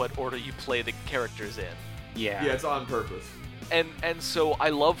regardless of what order you play the characters in. Yeah. Yeah, it's on purpose. And so I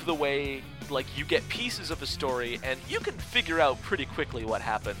love the way, like, you get pieces of a story and you can figure out pretty quickly what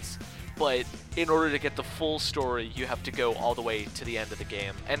happens, but in order to get the full story, you have to go all the way to the end of the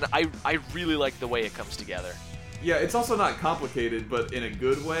game. And I really like the way it comes together. Yeah, it's also not complicated, but in a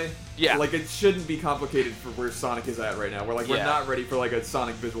good way. Yeah. Like, it shouldn't be complicated for where Sonic is at right now. We're not ready for, like, a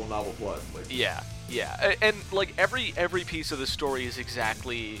Sonic visual novel plus. Like, yeah. And, like, every piece of the story is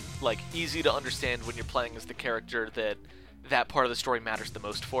exactly, like, easy to understand when you're playing as the character that part of the story matters the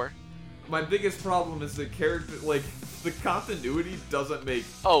most for. My biggest problem is the character, like, the continuity doesn't make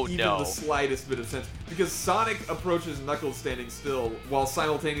even the slightest bit of sense. Because Sonic approaches Knuckles standing still, while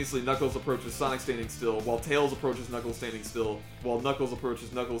simultaneously Knuckles approaches Sonic standing still, while Tails approaches Knuckles standing still, while Knuckles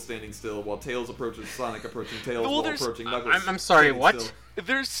approaches Knuckles standing still, while Tails approaches Sonic approaching Tails, while approaching Knuckles. I'm sorry, what? Still.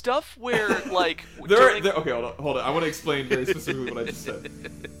 There's stuff where, like... Okay, hold on. I want to explain very specifically what I just said.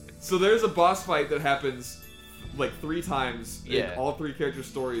 So there's a boss fight that happens like 3 times in all 3 character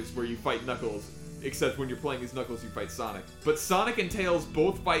stories where you fight Knuckles. Except when you're playing as Knuckles, you fight Sonic. But Sonic and Tails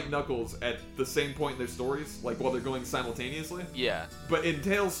both fight Knuckles at the same point in their stories, like while they're going simultaneously. Yeah. But in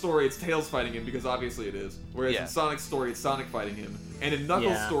Tails' story, it's Tails fighting him, because obviously it is. Whereas in Sonic's story, it's Sonic fighting him. And in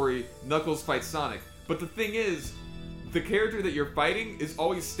Knuckles' story, Knuckles fights Sonic. But the thing is, the character that you're fighting is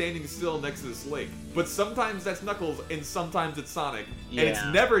always standing still next to this lake. But sometimes that's Knuckles, and sometimes it's Sonic. And it's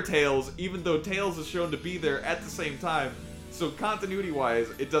never Tails, even though Tails is shown to be there at the same time. So continuity-wise,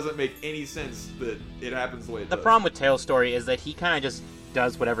 it doesn't make any sense that it happens the way it does. The problem with Tails' story is that he kind of just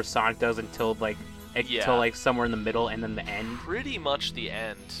does whatever Sonic does until somewhere in the middle and then the end. Pretty much the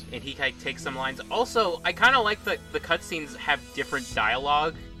end. And he takes some lines. Also, I kind of like the cutscenes have different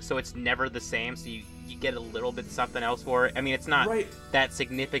dialogue, so it's never the same, so you get a little bit something else for it. I mean, it's not that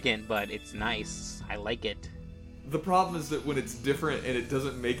significant, but it's nice. I like it. The problem is that when it's different and it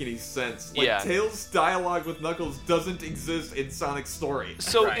doesn't make any sense. Like, Tails' dialogue with Knuckles doesn't exist in Sonic's story.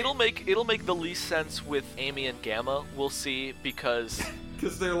 So it'll make the least sense with Amy and Gamma, we'll see, because...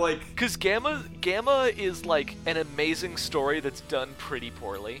 Because they're like... Because Gamma is, like, an amazing story that's done pretty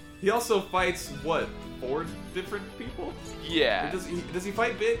poorly. He also fights, what, 4 different people? Yeah. Or does he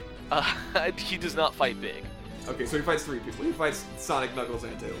fight Big? He does not fight Big. Okay, so he fights 3 people. He fights Sonic, Knuckles,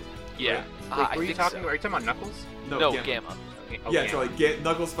 and Tails. Yeah. Right? Are you talking about Knuckles? No, Gamma. Okay. Yeah, so like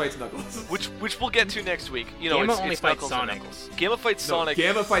Knuckles fights Knuckles. Which we'll get to next week. You know, Gamma it's only fights Knuckles Sonic. and Knuckles. Gamma fights Sonic.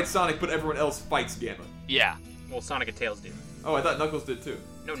 Gamma fights Sonic, but everyone else fights Gamma. Yeah. Well, Sonic and Tails do. Oh, I thought Knuckles did too.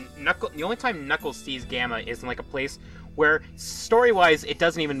 No, the only time Knuckles sees Gamma is in like a place where story-wise it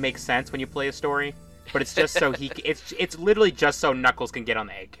doesn't even make sense when you play a story. But it's just so it's literally just so Knuckles can get on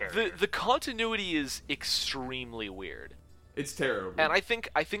the egg carrier. The continuity is extremely weird. It's terrible. And I think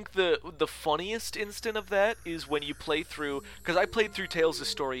the funniest instant of that is when you play through, because I played through Tails'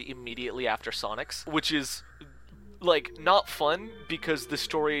 story immediately after Sonic's, which is like not fun because the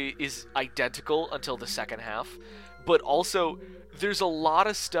story is identical until the second half, but also there's a lot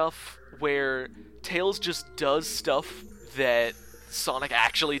of stuff where Tails just does stuff that Sonic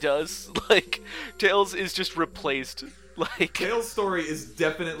actually does. Like, Tails is just replaced. Like, Tails' story is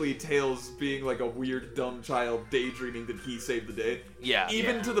definitely Tails being like a weird, dumb child daydreaming that he saved the day. Yeah.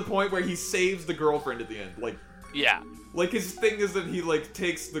 Even to the point where he saves the girlfriend at the end. Like, yeah. Like, his thing is that he, like,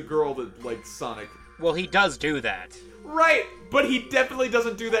 takes the girl that likes Sonic. Well, he does do that. Right! But he definitely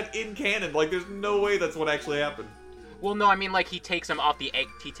doesn't do that in canon. Like, there's no way that's what actually happened. Well, no, I mean, like, he takes her off the egg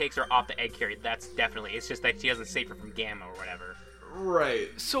carrier. That's definitely... It's just that she doesn't save her from Gamma or whatever. Right.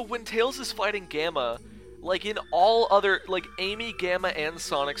 So when Tails is fighting Gamma, like in all other, like Amy, Gamma, and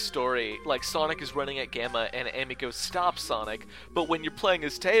Sonic's story, like Sonic is running at Gamma and Amy goes, "Stop, Sonic." But when you're playing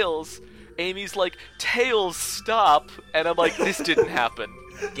as Tails, Amy's like, "Tails, stop." And I'm like, this didn't happen.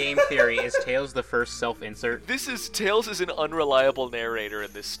 Game theory, is Tails the first self-insert? Tails is an unreliable narrator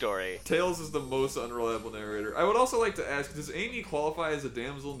in this story. Tails is the most unreliable narrator. I would also like to ask, does Amy qualify as a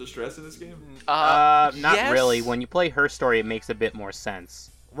damsel in distress in this game? Not yes. really. When you play her story, it makes a bit more sense.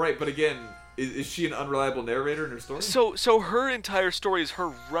 Right, but again, is she an unreliable narrator in her story? So her entire story is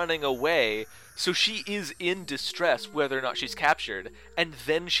her running away, so she is in distress whether or not she's captured, and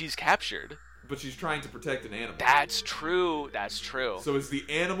then she's captured. But she's trying to protect an animal. That's true. So is the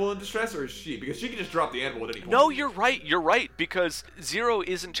animal in distress, or is she? Because she can just drop the animal at any point. No, you're right, because Zero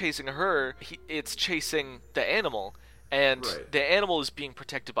isn't chasing her, it's chasing the animal, and the animal is being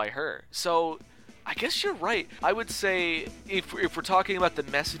protected by her. So, I guess you're right. I would say, if we're talking about the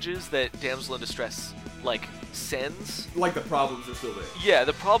messages that Damsel in Distress, like, sends... Like, the problems are still there. Yeah,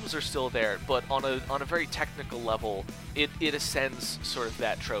 the problems are still there, but on a very technical level, it ascends sort of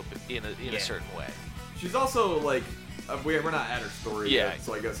that trope in a certain way. She's also, like... we're not at her story yet,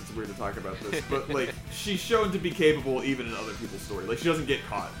 so I guess it's weird to talk about this, but, like, she's shown to be capable even in other people's story. Like, she doesn't get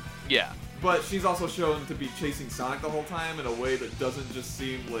caught. Yeah. But she's also shown to be chasing Sonic the whole time in a way that doesn't just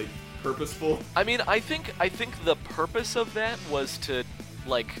seem, like, purposeful. I mean, I think the purpose of that was to,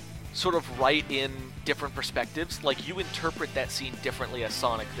 like, sort of write in different perspectives. Like, you interpret that scene differently as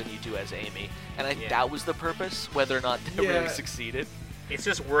Sonic than you do as Amy. And I think that was the purpose, whether or not they really succeeded. It's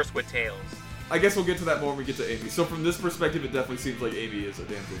just worse with Tails. I guess we'll get to that more when we get to Amy. So from this perspective, it definitely seems like Amy is a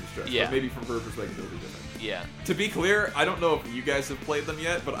damsel in distress. Yeah. But maybe from her perspective, it'll be different. Yeah. To be clear, I don't know if you guys have played them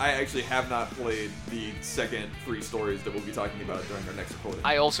yet, but I actually have not played the second 3 stories that we'll be talking about during our next recording.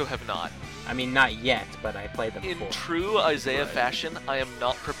 I also have not. I mean, not yet, but I played them before. In true Isaiah fashion, I am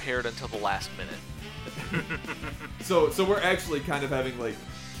not prepared until the last minute. So we're actually kind of having, like,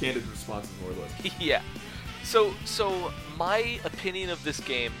 candid responses, more or less. Yeah. So my opinion of this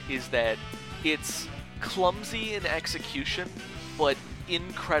game is that it's clumsy in execution, but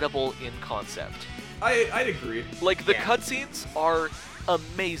incredible in concept. I'd agree. Like, the cutscenes are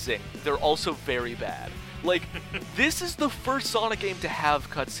amazing. They're also very bad. Like, this is the first Sonic game to have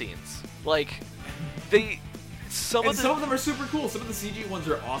cutscenes. Like, some of them are super cool. Some of the CG ones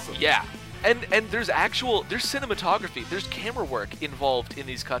are awesome. Yeah. And there's cinematography, there's camera work involved in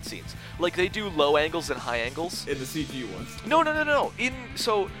these cutscenes. Like, they do low angles and high angles. In the CG ones. No.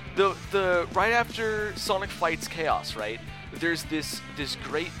 So the right after Sonic fights Chaos, right? There's this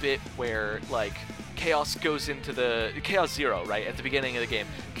great bit where, like, Chaos goes into Chaos Zero, right? At the beginning of the game.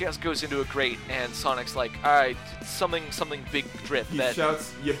 Chaos goes into a grate and Sonic's like, alright, something big drip. He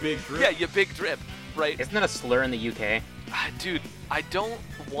shouts, "Ya big drip." Yeah, "Ya big drip," right? Isn't that a slur in the UK? Dude, I don't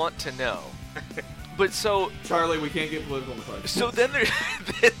want to know. But so Charlie, we can't get political in the fight. So then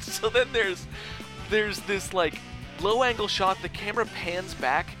there's this, like, low angle shot. The camera pans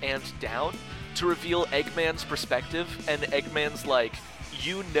back and down to reveal Eggman's perspective, and Eggman's like,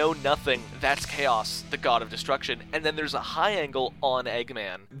 "You know nothing. That's Chaos, the god of destruction." And then there's a high angle on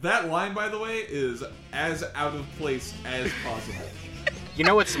Eggman. That line, by the way, is as out of place as possible. You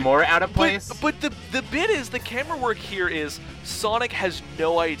know what's more out of place? But the bit is, the camera work here is Sonic has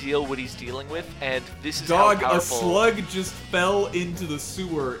no idea what he's dealing with, and this is how powerful... a slug just fell into the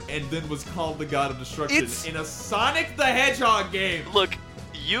sewer and then was called the God of Destruction in a Sonic the Hedgehog game. Look,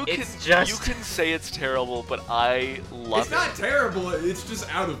 you can say it's terrible, but I love it. It's not terrible, it's just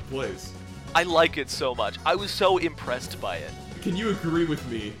out of place. I like it so much. I was so impressed by it. Can you agree with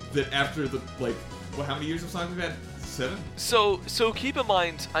me that after the, like, how many years of Sonic we've had? 7? So keep in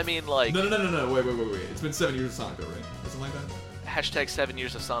mind, I mean, like... No, wait. It's been 7 years of Sonic, though, right? Or something like that? Hashtag 7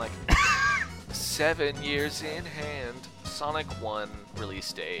 years of Sonic. 7 years in hand. Sonic 1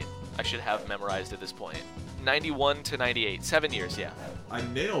 release date. I should have memorized at this point. 91 to 98. 7 years, yeah. I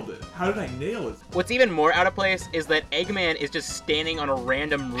nailed it. How did I nail it? What's even more out of place is that Eggman is just standing on a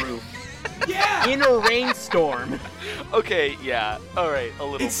random roof. Yeah! In a rainstorm. Okay, yeah. Alright, a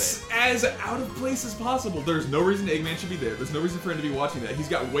little bit. It's as out of place as possible. There's no reason Eggman should be there. There's no reason for him to be watching that. He's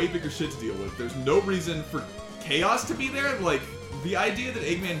got way bigger shit to deal with. There's no reason for Chaos to be there. Like, the idea that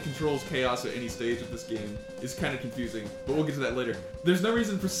Eggman controls Chaos at any stage of this game is kind of confusing, but we'll get to that later. There's no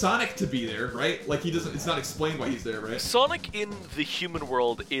reason for Sonic to be there, right? Like, it's not explained why he's there, right? Sonic in the human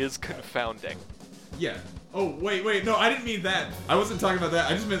world is confounding. Yeah. Oh, wait, no, I didn't mean that. I wasn't talking about that.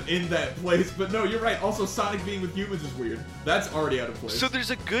 I just meant in that place. But no, you're right. Also, Sonic being with humans is weird. That's already out of place. So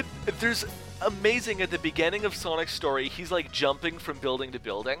there's amazing at the beginning of Sonic's story, he's, like, jumping from building to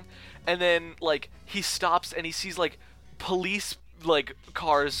building, and then, like, he stops and he sees, like, police, like,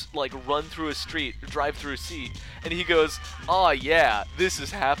 cars, like, drive through a street, and he goes, "Oh yeah, this is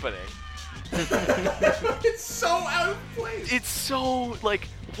happening." It's so out of place. It's so, like,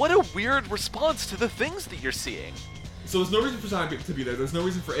 what a weird response to the things that you're seeing. So there's no reason for Sonic to be there. There's no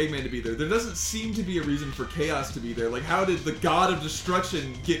reason for Eggman to be there. There doesn't seem to be a reason for Chaos to be there. Like, how did the God of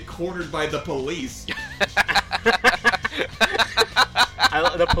Destruction get cornered by the police?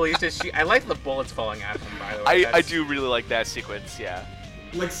 The police just shoot. I like the bullets falling at them, by the way. I do really like that sequence, yeah.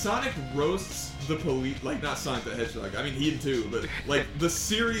 Like, Sonic roasts the police, like, not Sonic the Hedgehog, I mean, he too, but, like, the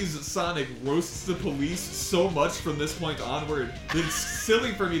series Sonic roasts the police so much from this point onward that it's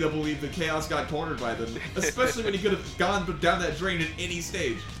silly for me to believe that Chaos got cornered by them, especially when he could have gone down that drain at any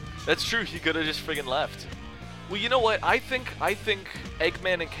stage. That's true, he could have just friggin' left. Well, you know what, I think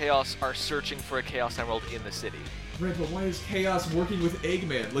Eggman and Chaos are searching for a Chaos Emerald in the city. Right, but why is Chaos working with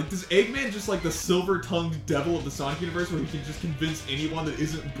Eggman? Like, does Eggman just like the silver-tongued devil of the Sonic universe where he can just convince anyone that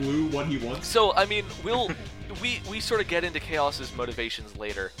isn't blue what he wants? So, I mean, we sort of get into Chaos's motivations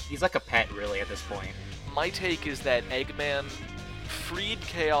later. He's like a pet, really, at this point. My take is that Eggman freed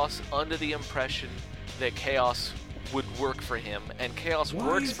Chaos under the impression that Chaos would work for him, and Chaos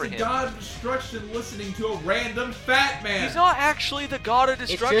works for him. Why is the God of Destruction listening to a random fat man? He's not actually the God of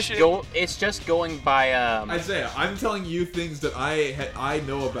Destruction. It's just going by, Isaiah, I'm telling you things that I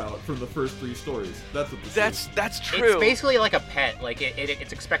know about from the first 3 stories. That's what this is. That's true. It's basically like a pet. Like,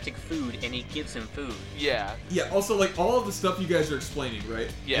 it's expecting food, and he gives him food. Yeah. Yeah, also, like, all of the stuff you guys are explaining, right?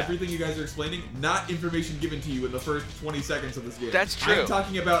 Yeah. Everything you guys are explaining, not information given to you in the first 20 seconds of this game. That's true. I'm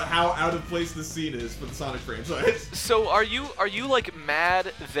talking about how out of place this scene is for the Sonic franchise. So are you like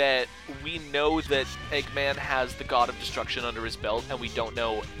mad that we know that Eggman has the God of Destruction under his belt and we don't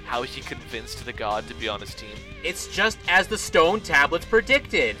know how he convinced the god to be on his team? It's just as the stone tablets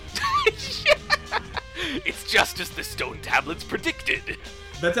predicted. It's just as the stone tablets predicted.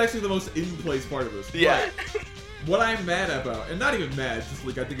 That's actually the most in-place part of this. Yeah. But what I'm mad about, and not even mad, just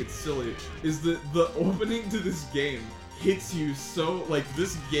like I think it's silly, is that the opening to this game hits you so, like,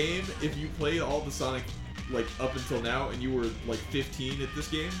 this game, if you played all the Sonic like up until now, and you were like 15 at this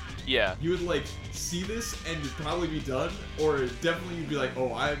game, yeah, you would like see this and it'd probably be done, or definitely you'd be like,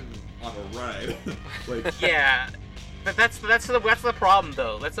 oh, I'm on a ride. Like, yeah. But that's the problem,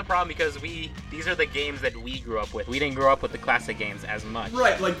 though. That's the problem because these are the games that we grew up with. We didn't grow up with the classic games as much.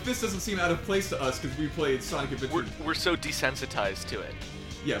 Right, like this doesn't seem out of place to us because we played Sonic Adventure. We're so desensitized to it.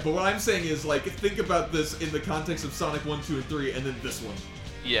 Yeah, but what I'm saying is, like, think about this in the context of Sonic 1, 2, and 3, and then this one.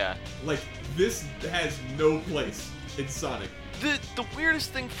 Yeah. Like, this has no place in Sonic. The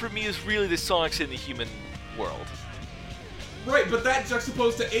weirdest thing for me is really the Sonic's in the human world. Right, but that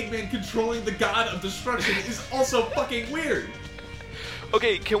juxtaposed to Eggman controlling the god of destruction is also fucking weird.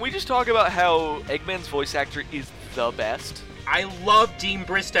 Okay, can we just talk about how Eggman's voice actor is the best? I love Dean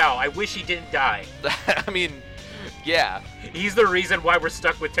Bristow. I wish he didn't die. I mean, yeah. He's the reason why we're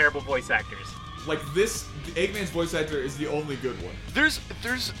stuck with terrible voice actors. Like, Eggman's voice actor is the only good one. There's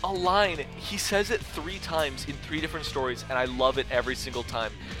a line, he says it 3 times in 3 different stories, and I love it every single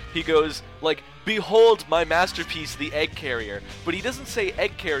time. He goes, like, behold my masterpiece, the egg carrier. But he doesn't say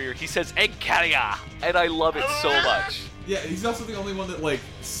egg carrier, he says egg carrier. And I love it so much. Yeah, he's also the only one that, like,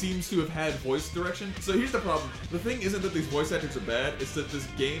 seems to have had voice direction. So here's the problem. The thing isn't that these voice actors are bad, it's that this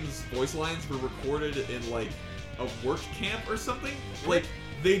game's voice lines were recorded in, like, a work camp or something. Like,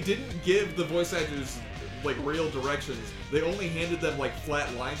 they didn't give the voice actors, like, real directions. They only handed them, like,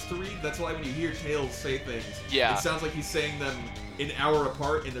 flat lines to read. That's why when you hear Tails say things, yeah, it sounds like he's saying them an hour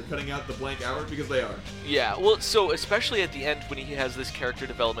apart and they're cutting out the blank hour, because they are. Yeah, well, so especially at the end when he has this character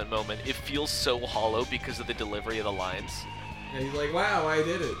development moment, it feels so hollow because of the delivery of the lines. And he's like, wow, I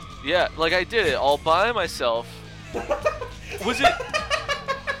did it. Yeah, like, I did it all by myself.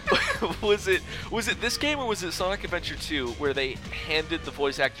 Was it this game, or was it Sonic Adventure 2 where they handed the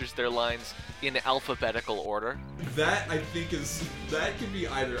voice actors their lines in alphabetical order? That, I think, that could be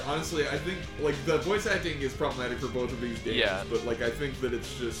either. Honestly, I think, like, the voice acting is problematic for both of these games, yeah, but, like, I think that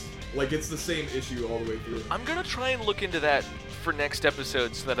it's just, like, it's the same issue all the way through. I'm gonna try and look into that for next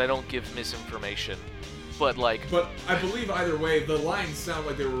episode so that I don't give misinformation. But I believe either way, the lines sound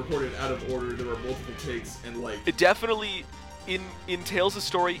like they were recorded out of order. There were multiple takes, and, like, it definitely, in Tales'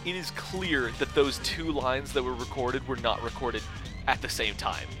 story, it is clear that those 2 lines that were recorded were not recorded at the same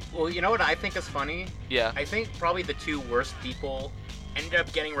time. Well, you know what I think is funny? Yeah. I think probably the 2 worst people ended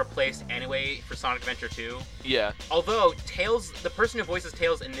up getting replaced anyway for Sonic Adventure 2. Yeah. Although Tails, the person who voices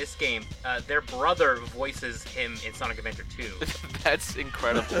Tails in this game, their brother voices him in Sonic Adventure 2. That's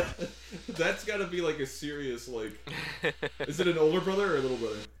incredible. That's gotta be like a serious, like... Is it an older brother or a little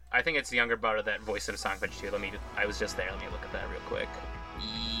brother? I think it's the younger brother that voiced him in Sonic Adventure 2. I was just there. Let me look at that real quick.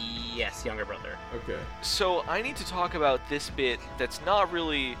 Yes, younger brother. Okay. So I need to talk about this bit that's not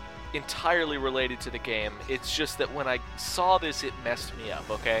really entirely related to the game. It's just that when I saw this, it messed me up,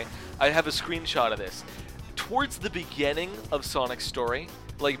 okay? I have a screenshot of this. Towards the beginning of Sonic's story,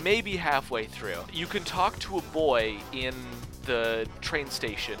 like maybe halfway through, you can talk to a boy in the train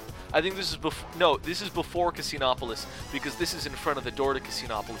station. I think this is this is before Casinopolis, because this is in front of the door to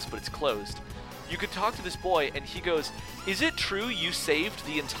Casinopolis, but it's closed. You could talk to this boy, and he goes, "Is it true you saved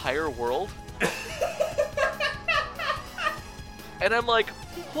the entire world?" And I'm like,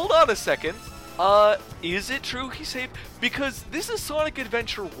 hold on a second. Is it true he saved? Because this is Sonic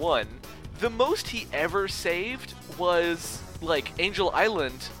Adventure 1. The most he ever saved was, like, Angel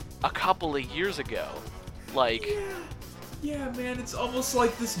Island a couple of years ago. Like... Yeah, man, it's almost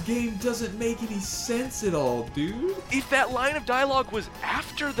like this game doesn't make any sense at all, dude. If that line of dialogue was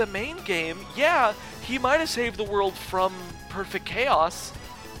after the main game, yeah, he might have saved the world from Perfect Chaos,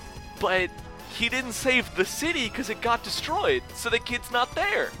 but he didn't save the city because it got destroyed, so the kid's not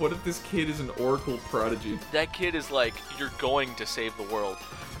there. What if this kid is an Oracle prodigy? That kid is like, you're going to save the world.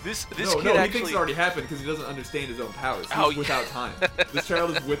 This kid he actually... thinks it already happened because he doesn't understand his own powers. He's without time. This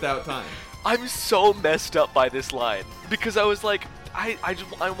child is without time. I'm so messed up by this line because I was like, I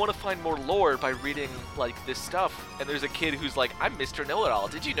want to find more lore by reading, like, this stuff. And there's a kid who's like, I'm Mr. Know-It-All.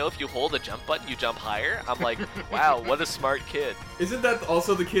 Did you know if you hold the jump button, you jump higher? I'm like, wow, what a smart kid. Isn't that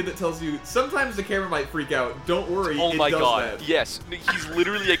also the kid that tells you, sometimes the camera might freak out, don't worry, oh my god, that. Yes. He's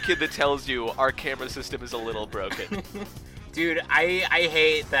literally a kid that tells you our camera system is a little broken. Dude, I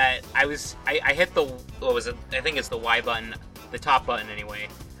hate that I hit the, what was it? I think it's the Y button, the top button anyway.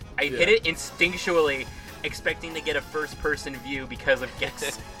 I hit it instinctually, expecting to get a first-person view because of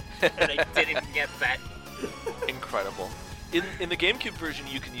Gex, and I didn't get that. Incredible. In the GameCube version,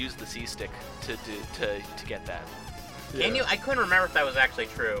 you can use the C-stick to get that. Yeah. Can you? I couldn't remember if that was actually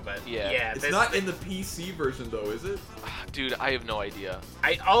true, but yeah. It's not in the PC version though, is it? Dude, I have no idea.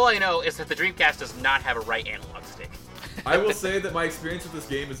 All I know is that the Dreamcast does not have a right analog stick. I will say that my experience with this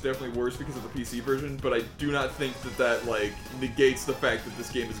game is definitely worse because of the PC version, but I do not think that like negates the fact that this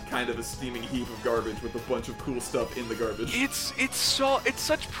game is kind of a steaming heap of garbage with a bunch of cool stuff in the garbage. It's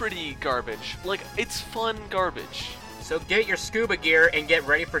such pretty garbage. Like, it's fun garbage. So get your scuba gear and get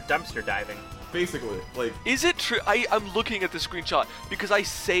ready for dumpster diving. Basically, like... Is it true? I'm looking at the screenshot because I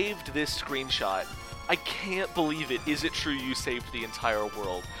saved this screenshot. I can't believe it. Is it true you saved the entire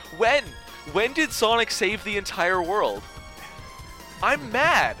world? When? When did Sonic save the entire world? I'm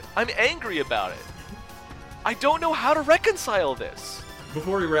mad. I'm angry about it. I don't know how to reconcile this.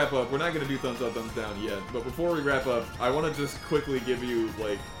 Before we wrap up, we're not going to do thumbs up, thumbs down yet, but before we wrap up, I want to just quickly give you,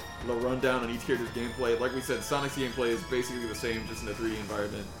 like, the rundown on each character's gameplay. Like we said, Sonic's gameplay is basically the same, just in a 3D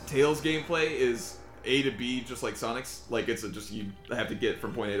environment. Tails' gameplay is A to B, just like Sonic's. Like, it's just you have to get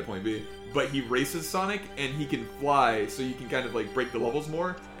from point A to point B. But he races Sonic, and he can fly, so you can kind of, like, break the levels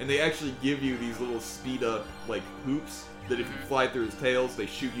more. And they actually give you these little speed-up, like, hoops that if you fly through his Tails, they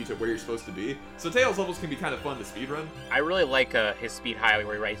shoot you to where you're supposed to be. So Tails levels can be kind of fun to speedrun. I really like his speed highway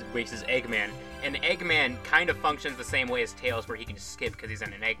where he races Eggman. And Eggman kind of functions the same way as Tails, where he can just skip because he's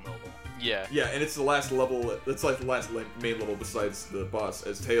in an egg mobile. Yeah. Yeah, and it's the last level, it's like the last main level besides the boss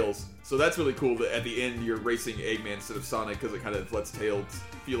as Tails. So that's really cool that at the end you're racing Eggman instead of Sonic, because it kind of lets Tails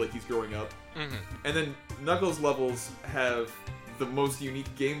feel like he's growing up. Mm-hmm. And then Knuckles levels have the most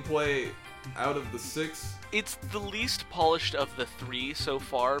unique gameplay out of the 6. It's the least polished of the 3 so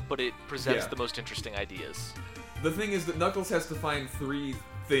far, but it presents the most interesting ideas. The thing is that Knuckles has to find 3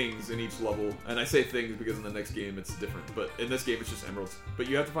 things in each level, and I say things because in the next game it's different, but in this game it's just emeralds. But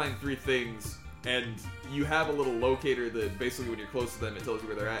you have to find 3 things, and you have a little locator that basically when you're close to them it tells you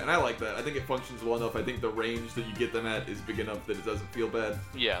where they're at, and I like that. I think it functions well enough. I think the range that you get them at is big enough that it doesn't feel bad.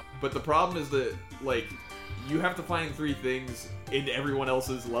 Yeah. But the problem is that, like, you have to find 3 things in everyone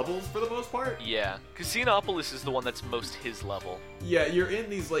else's levels for the most part. Yeah. Casinopolis is the one that's most his level. Yeah, you're in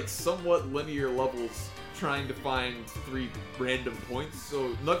these, like, somewhat linear levels trying to find 3 random points.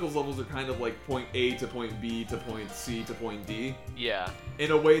 So Knuckles levels are kind of like point A to point B to point C to point D. Yeah. In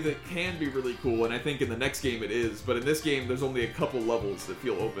a way that can be really cool, and I think in the next game it is. But in this game, there's only a couple levels that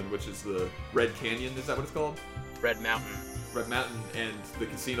feel open, which is the Red Canyon, is that what it's called? Red Mountain. Red Mountain and the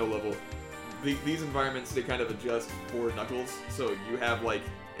casino level. These environments, they kind of adjust for Knuckles. So you have, like,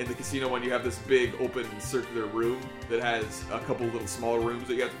 in the casino one, you have this big open circular room that has a couple little smaller rooms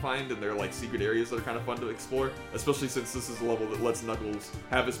that you have to find, and they're like secret areas that are kind of fun to explore, especially since this is a level that lets Knuckles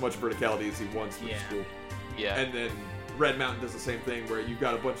have as much verticality as he wants, which is cool. Yeah. And then Red Mountain does the same thing, where you've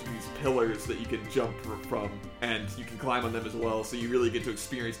got a bunch of these pillars that you can jump from, and you can climb on them as well, so you really get to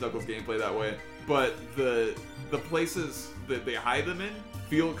experience Knuckles gameplay that way. But the places that they hide them in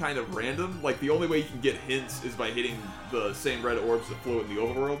feel kind of random. Like, the only way you can get hints is by hitting the same red orbs that float in the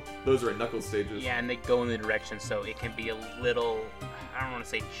overworld. Those are at Knuckles stages. Yeah, and they go in the direction, so it can be a little, I don't want to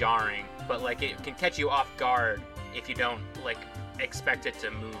say jarring, but, like, it can catch you off guard if you don't, like, expect it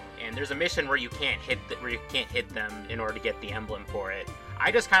to move. And there's a mission where you can't hit them in order to get the emblem for it.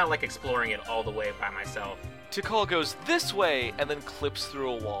 I just kind of like exploring it all the way by myself. Tikal goes this way and then clips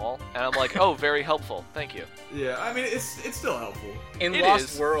through a wall, and I'm like, oh, very helpful, thank you. Yeah, I mean, it's still helpful. In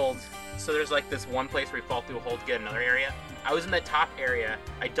Lost World, so there's like this one place where you fall through a hole to get another area. I was in the top area,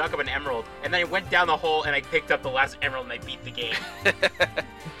 I dug up an emerald, and then I went down the hole and I picked up the last emerald and I beat the game.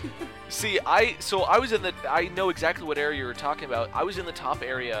 See, I was in I know exactly what area you were talking about. I was in the top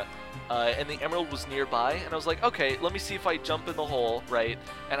area, and the emerald was nearby, and I was like, okay, let me see if I jump in the hole, right?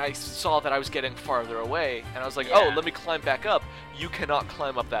 And I saw that I was getting farther away, and I was like, oh, let me climb back up. You cannot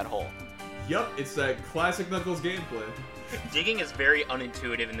climb up that hole. Yup, it's that classic Knuckles gameplay. Digging is very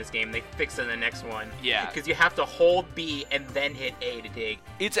unintuitive in this game. They fix it in the next one. Yeah. Because you have to hold B and then hit A to dig.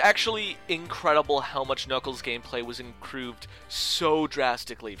 It's actually incredible how much Knuckles gameplay was improved so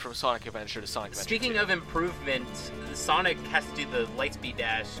drastically from Sonic Adventure to Sonic Adventure Speaking 2. of improvement, Sonic has to do the Lightspeed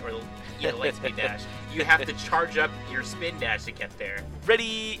Dash, or the Lightspeed Dash. You have to charge up your Spin Dash to get there.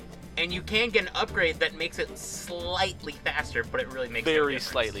 Ready! And you can get an upgrade that makes it slightly faster, but it really makes no very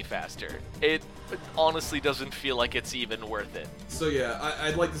difference. slightly faster. It honestly doesn't feel like it's even worth it. So yeah,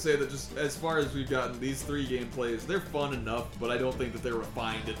 I'd like to say that just as far as we've gotten, these 3 gameplays, they're fun enough, but I don't think that they're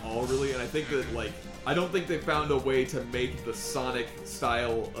refined at all, really. And I think that, like, I don't think they found a way to make the Sonic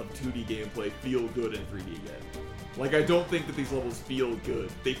style of 2D gameplay feel good in 3D yet. Like, I don't think that these levels feel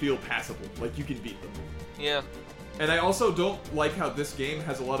good. They feel passable. Like, you can beat them. Yeah. And I also don't like how this game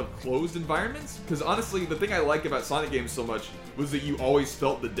has a lot of closed environments, because honestly, the thing I like about Sonic games so much was that you always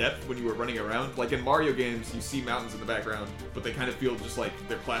felt the depth when you were running around. Like in Mario games, you see mountains in the background, but they kind of feel just like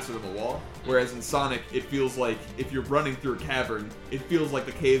they're plastered on the wall. Whereas in Sonic, it feels like if you're running through a cavern, it feels like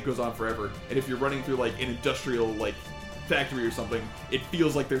the cave goes on forever. And if you're running through like an industrial like factory or something, it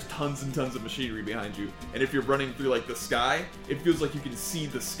feels like there's tons and tons of machinery behind you. And if you're running through like the sky, it feels like you can see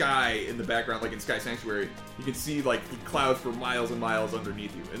the sky in the background, like in Sky Sanctuary. You can see like the clouds for miles and miles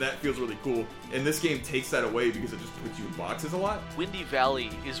underneath you, and that feels really cool. And this game takes that away because it just puts you in boxes a lot. Windy Valley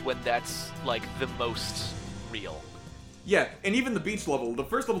is when that's like the most real. Yeah, and even the beach level, the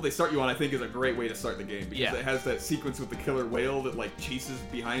first level they start you on, I think, is a great way to start the game, because it has that sequence with the killer whale that like chases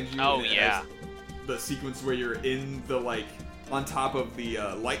behind you. Oh, and it has the sequence where you're in the like on top of the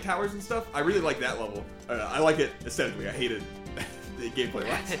light towers and stuff. I really like that level. I like it aesthetically. I hate it the gameplay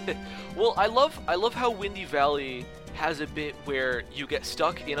wise. Well, I love how Windy Valley has a bit where you get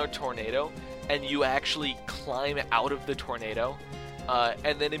stuck in a tornado and you actually climb out of the tornado,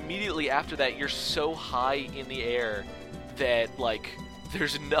 and then immediately after that you're so high in the air that like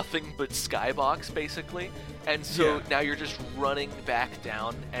there's nothing but skybox basically, and so now you're just running back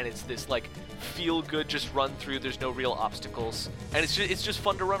down, and it's this like feel good just run through. There's no real obstacles, and it's just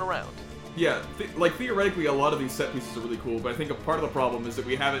fun to run around. Yeah, like theoretically a lot of these set pieces are really cool, but I think a part of the problem is that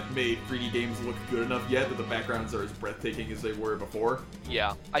we haven't made 3D games look good enough yet that the backgrounds are as breathtaking as they were before.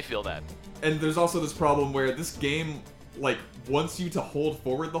 Yeah, I feel that. And there's also this problem where this game like wants you to hold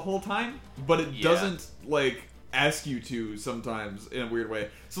forward the whole time, but it doesn't like ask you to sometimes in a weird way.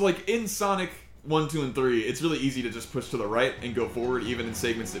 So like in Sonic 1, 2, and 3, it's really easy to just push to the right and go forward even in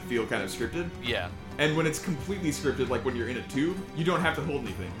segments that feel kind of scripted. Yeah. And when it's completely scripted, like when you're in a tube, you don't have to hold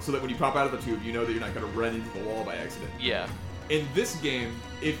anything, so that when you pop out of the tube, you know that you're not going to run into the wall by accident. Yeah. In this game,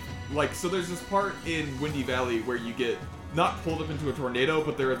 so there's this part in Windy Valley where you get not pulled up into a tornado,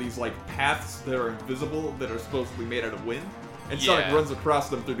 but there are these like paths that are invisible that are supposedly made out of wind. And Sonic runs across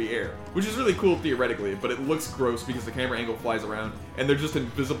them through the air, which is really cool theoretically, but it looks gross because the camera angle flies around, and they're just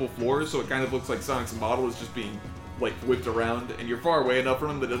invisible floors, so it kind of looks like Sonic's model is just being, like, whipped around, and you're far away enough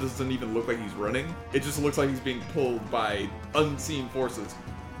from him that it doesn't even look like he's running. It just looks like he's being pulled by unseen forces.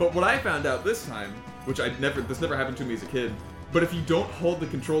 But what I found out this time, which this never happened to me as a kid, but if you don't hold the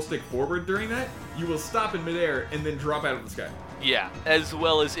control stick forward during that, you will stop in midair and then drop out of the sky. Yeah, as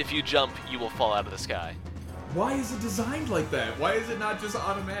well as if you jump, you will fall out of the sky. Why is it designed like that? Why is it not just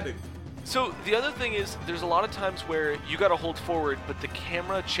automatic? So the other thing is, there's a lot of times where you gotta hold forward, but the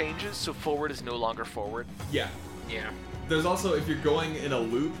camera changes, so forward is no longer forward. Yeah. Yeah. There's also, if you're going in a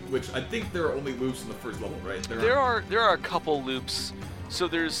loop, which I think there are only loops in the first level, right? There are a couple loops, so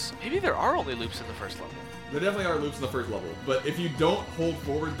maybe there are only loops in the first level. There definitely are loops in the first level, but if you don't hold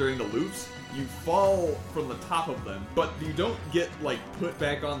forward during the loops, you fall from the top of them, but you don't get, like, put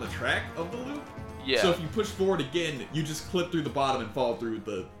back on the track of the loop. Yeah. So if you push forward again, you just clip through the bottom and fall through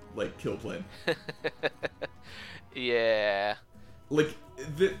the, like, kill plane. Yeah. Like,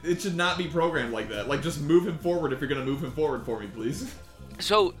 it should not be programmed like that. Like, just move him forward if you're gonna move him forward for me, please.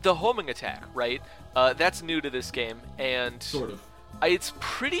 So, the homing attack, right? That's new to this game, and... Sort of. It's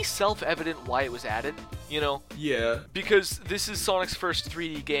pretty self-evident why it was added, you know? Yeah. Because this is Sonic's first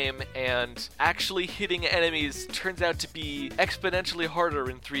 3D game, and actually hitting enemies turns out to be exponentially harder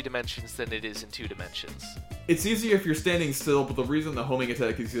in 3 dimensions than it is in 2 dimensions. It's easier if you're standing still, but the reason the homing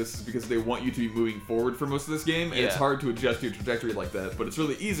attack exists is because they want you to be moving forward for most of this game, and it's hard to adjust your trajectory like that. But it's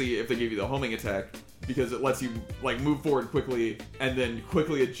really easy if they give you the homing attack, because it lets you like move forward quickly and then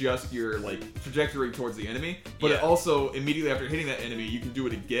quickly adjust your like trajectory towards the enemy. But it also, immediately after hitting that enemy, you can do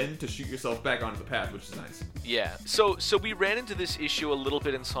it again to shoot yourself back onto the path, which is nice. Yeah. So we ran into this issue a little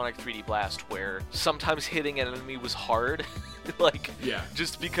bit in Sonic 3D Blast, where sometimes hitting an enemy was hard,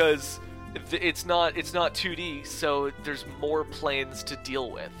 just because it's not 2D, so there's more planes to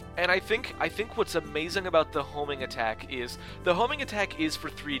deal with. And I think what's amazing about the homing attack is for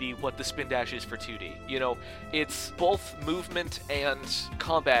 3D what the spin dash is for 2D. You know, it's both movement and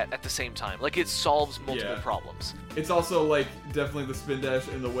combat at the same time. Like, it solves multiple problems. It's also like definitely the spin dash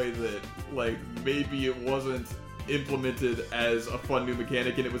in the way that like maybe it wasn't implemented as a fun new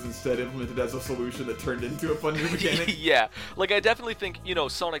mechanic, and it was instead implemented as a solution that turned into a fun new mechanic. Yeah, like I definitely think, you know,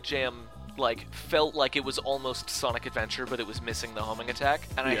 Sonic Jam like felt like it was almost Sonic Adventure, but it was missing the homing attack.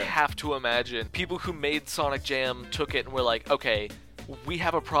 And I have to imagine people who made Sonic Jam took it and were like, okay, we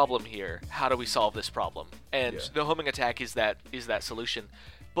have a problem here. How do we solve this problem? And the homing attack is that solution.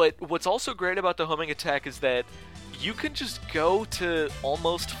 But what's also great about the homing attack is that you can just go to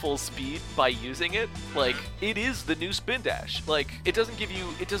almost full speed by using it. Like, it is the new spin dash. Like, it doesn't get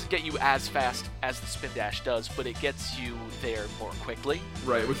you as fast as the spin dash does, but it gets you there more quickly.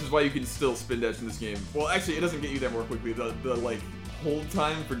 Right, which is why you can still spin dash in this game. Well, actually, it doesn't get you there more quickly. The like hold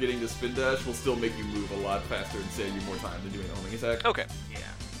time for getting to spin dash will still make you move a lot faster and save you more time than doing a homing attack. Okay. Yeah.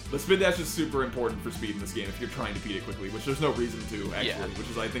 The spin dash is super important for speed in this game if you're trying to beat it quickly, which there's no reason to, actually, which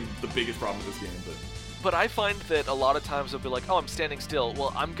is, I think, the biggest problem with this game. But But I find that a lot of times I'll be like, oh, I'm standing still.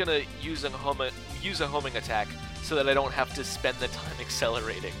 Well, I'm gonna use a homing attack so that I don't have to spend the time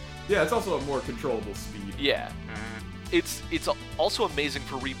accelerating. Yeah, it's also a more controllable speed. Yeah. It's also amazing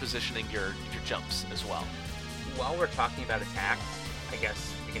for repositioning your jumps as well. While we're talking about attacks, I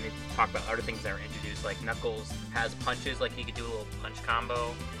guess we can talk about other things that were introduced. Like Knuckles has punches, like he could do a little punch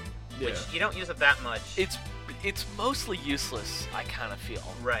combo, which you don't use it that much. It's mostly useless, I kind of feel.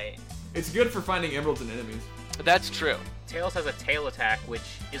 Right. It's good for finding emeralds and enemies. That's true. Tails has a tail attack, which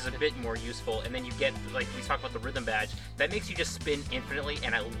is a bit more useful, and then you get, like we talked about the rhythm badge, that makes you just spin infinitely,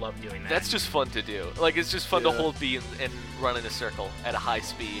 and I love doing that. That's just fun to do. Like, it's just fun to hold B and run in a circle at a high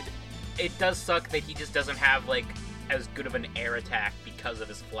speed. It does suck that he just doesn't have, like, as good of an air attack because of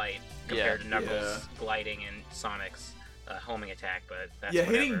his flight compared to Knuckles' gliding and Sonic's homing attack, but that's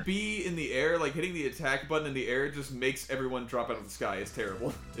whatever. Hitting B in the air, like hitting the attack button in the air, just makes everyone drop out of the sky. It's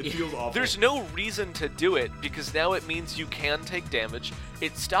terrible. It feels awful. There's no reason to do it, because now it means you can take damage.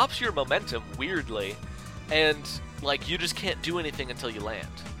 It stops your momentum, weirdly, and, like, you just can't do anything until you land.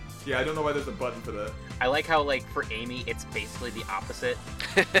 Yeah, I don't know why there's a button for that. I like how, like, for Amy, it's basically the opposite.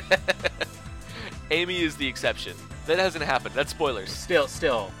 Amy is the exception. That hasn't happened. That's spoilers.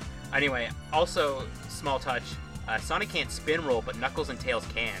 Still. Anyway, also, small touch, Sonic can't spin roll, but Knuckles and Tails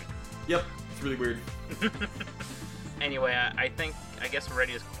can. Yep, it's really weird. Anyway, I guess we're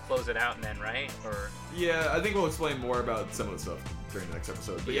ready to close it out then, right? Or yeah, I think we'll explain more about some of the stuff during the next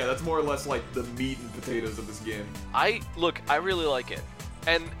episode. But yeah, that's more or less like the meat and potatoes of this game. I really like it.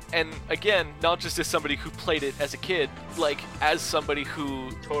 And again, not just as somebody who played it as a kid, like as somebody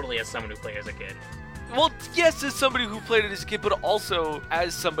who totally as someone who played as a kid. Well, yes, as somebody who played it as a kid, but also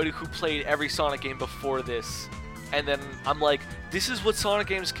as somebody who played every Sonic game before this. And then I'm like, this is what Sonic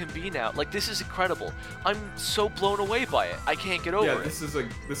games can be now. Like, this is incredible. I'm so blown away by it. I can't get over it. Yeah, this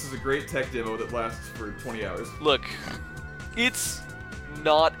is a great tech demo that lasts for 20 hours. Look, it's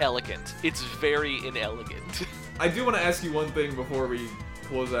not elegant. It's very inelegant. I do want to ask you one thing before we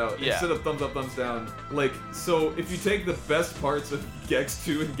close out. Yeah. Instead of thumbs up, thumbs down, like, so if you take the best parts of Gex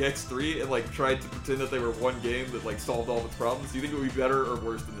 2 and Gex 3 and, like, tried to pretend that they were one game that, like, solved all of its problems, do you think it would be better or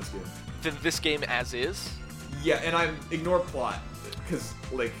worse than this game? Than this game as is? Yeah, and ignore plot, because,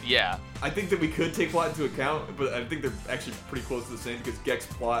 like, yeah, I think that we could take plot into account, but I think they're actually pretty close to the same, because Gex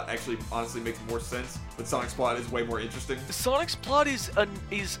plot actually honestly makes more sense, but Sonic's plot is way more interesting. Sonic's plot is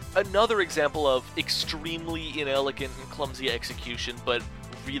another example of extremely inelegant and clumsy execution, but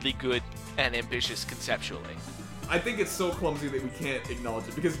really good and ambitious conceptually. I think it's so clumsy that we can't acknowledge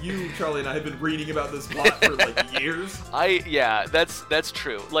it, because you, Charlie, and I have been reading about this plot for, like, years. Yeah, that's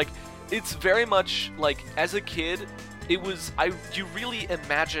true. Like, it's very much like, as a kid, you really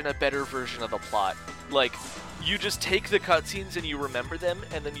imagine a better version of the plot. Like, you just take the cutscenes and you remember them,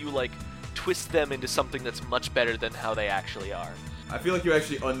 and then you, like, twist them into something that's much better than how they actually are. I feel like you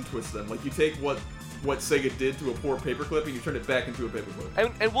actually untwist them. Like, you take what Sega did to a poor paperclip and you turn it back into a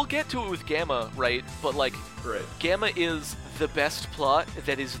paperclip. And we'll get to it with Gamma, right? But, like, Gamma is the best plot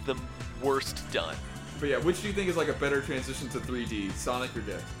that is the worst done. But yeah, which do you think is, like, a better transition to 3D, Sonic or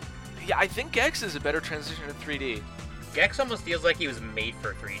Gex? Yeah, I think Gex is a better transition to 3D. Gex almost feels like he was made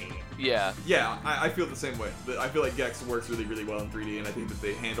for 3D. Yeah. Yeah, I feel the same way. I feel like Gex works really, really well in 3D, and I think that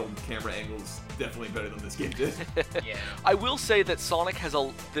they handled camera angles definitely better than this game did. Yeah. I will say that Sonic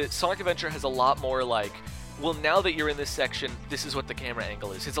Adventure has a lot more, like, well, now that you're in this section, this is what the camera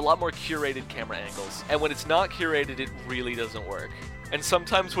angle is. It's a lot more curated camera angles. And when it's not curated, it really doesn't work. And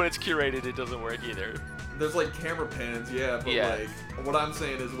sometimes when it's curated, it doesn't work either. There's, like, camera pans, yeah, but, like, what I'm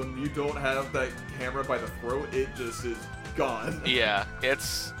saying is when you don't have that camera by the throat, it just is gone. Yeah,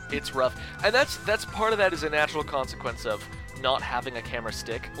 it's rough. And that's part of that is a natural consequence of not having a camera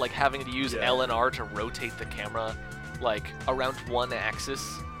stick, like having to use L and R to rotate the camera, like, around one axis,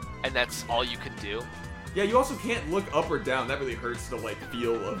 and that's all you can do. Yeah, you also can't look up or down. That really hurts the, like,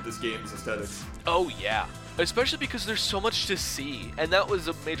 feel of this game's aesthetics. Oh, yeah. Especially because there's so much to see, and that was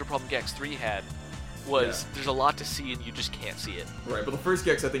a major problem Gex 3 had. There's a lot to see and you just can't see it. Right, but the first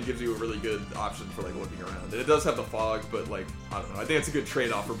Gex I think gives you a really good option for, like, looking around. And it does have the fog, but, like, I don't know. I think it's a good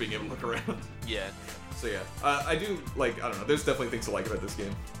trade-off for being able to look around. Yeah. So yeah, I do, like, I don't know. There's definitely things to like about this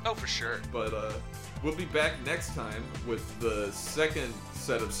game. Oh, for sure. But we'll be back next time with the second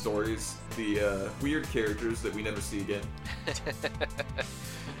set of stories, the weird characters that we never see again.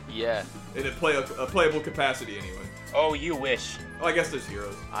 Yeah. In a playable capacity, anyway. Oh, you wish. Oh, I guess there's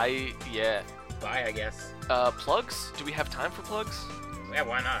heroes. Yeah. Bye, I guess. Plugs? Do we have time for plugs? Yeah,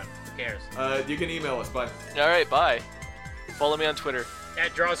 why not? Who cares? You can email us. Bye. Alright, bye. Follow me on Twitter.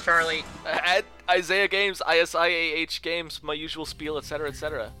 At DrawsCharlie. At Isaiah Games, ISIAH Games, my usual spiel, etc.,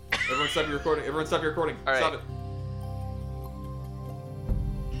 etc. Everyone stop your recording. Everyone stop your recording. All right. Stop it.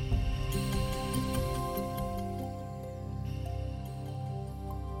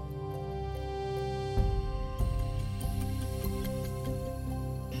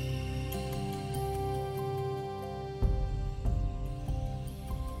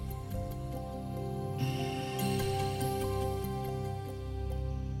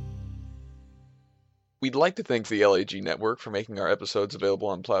 We'd like to thank the LAG Network for making our episodes available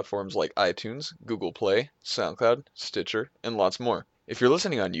on platforms like iTunes, Google Play, SoundCloud, Stitcher, and lots more. If you're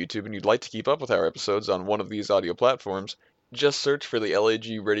listening on YouTube and you'd like to keep up with our episodes on one of these audio platforms, just search for the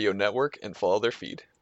LAG Radio Network and follow their feed.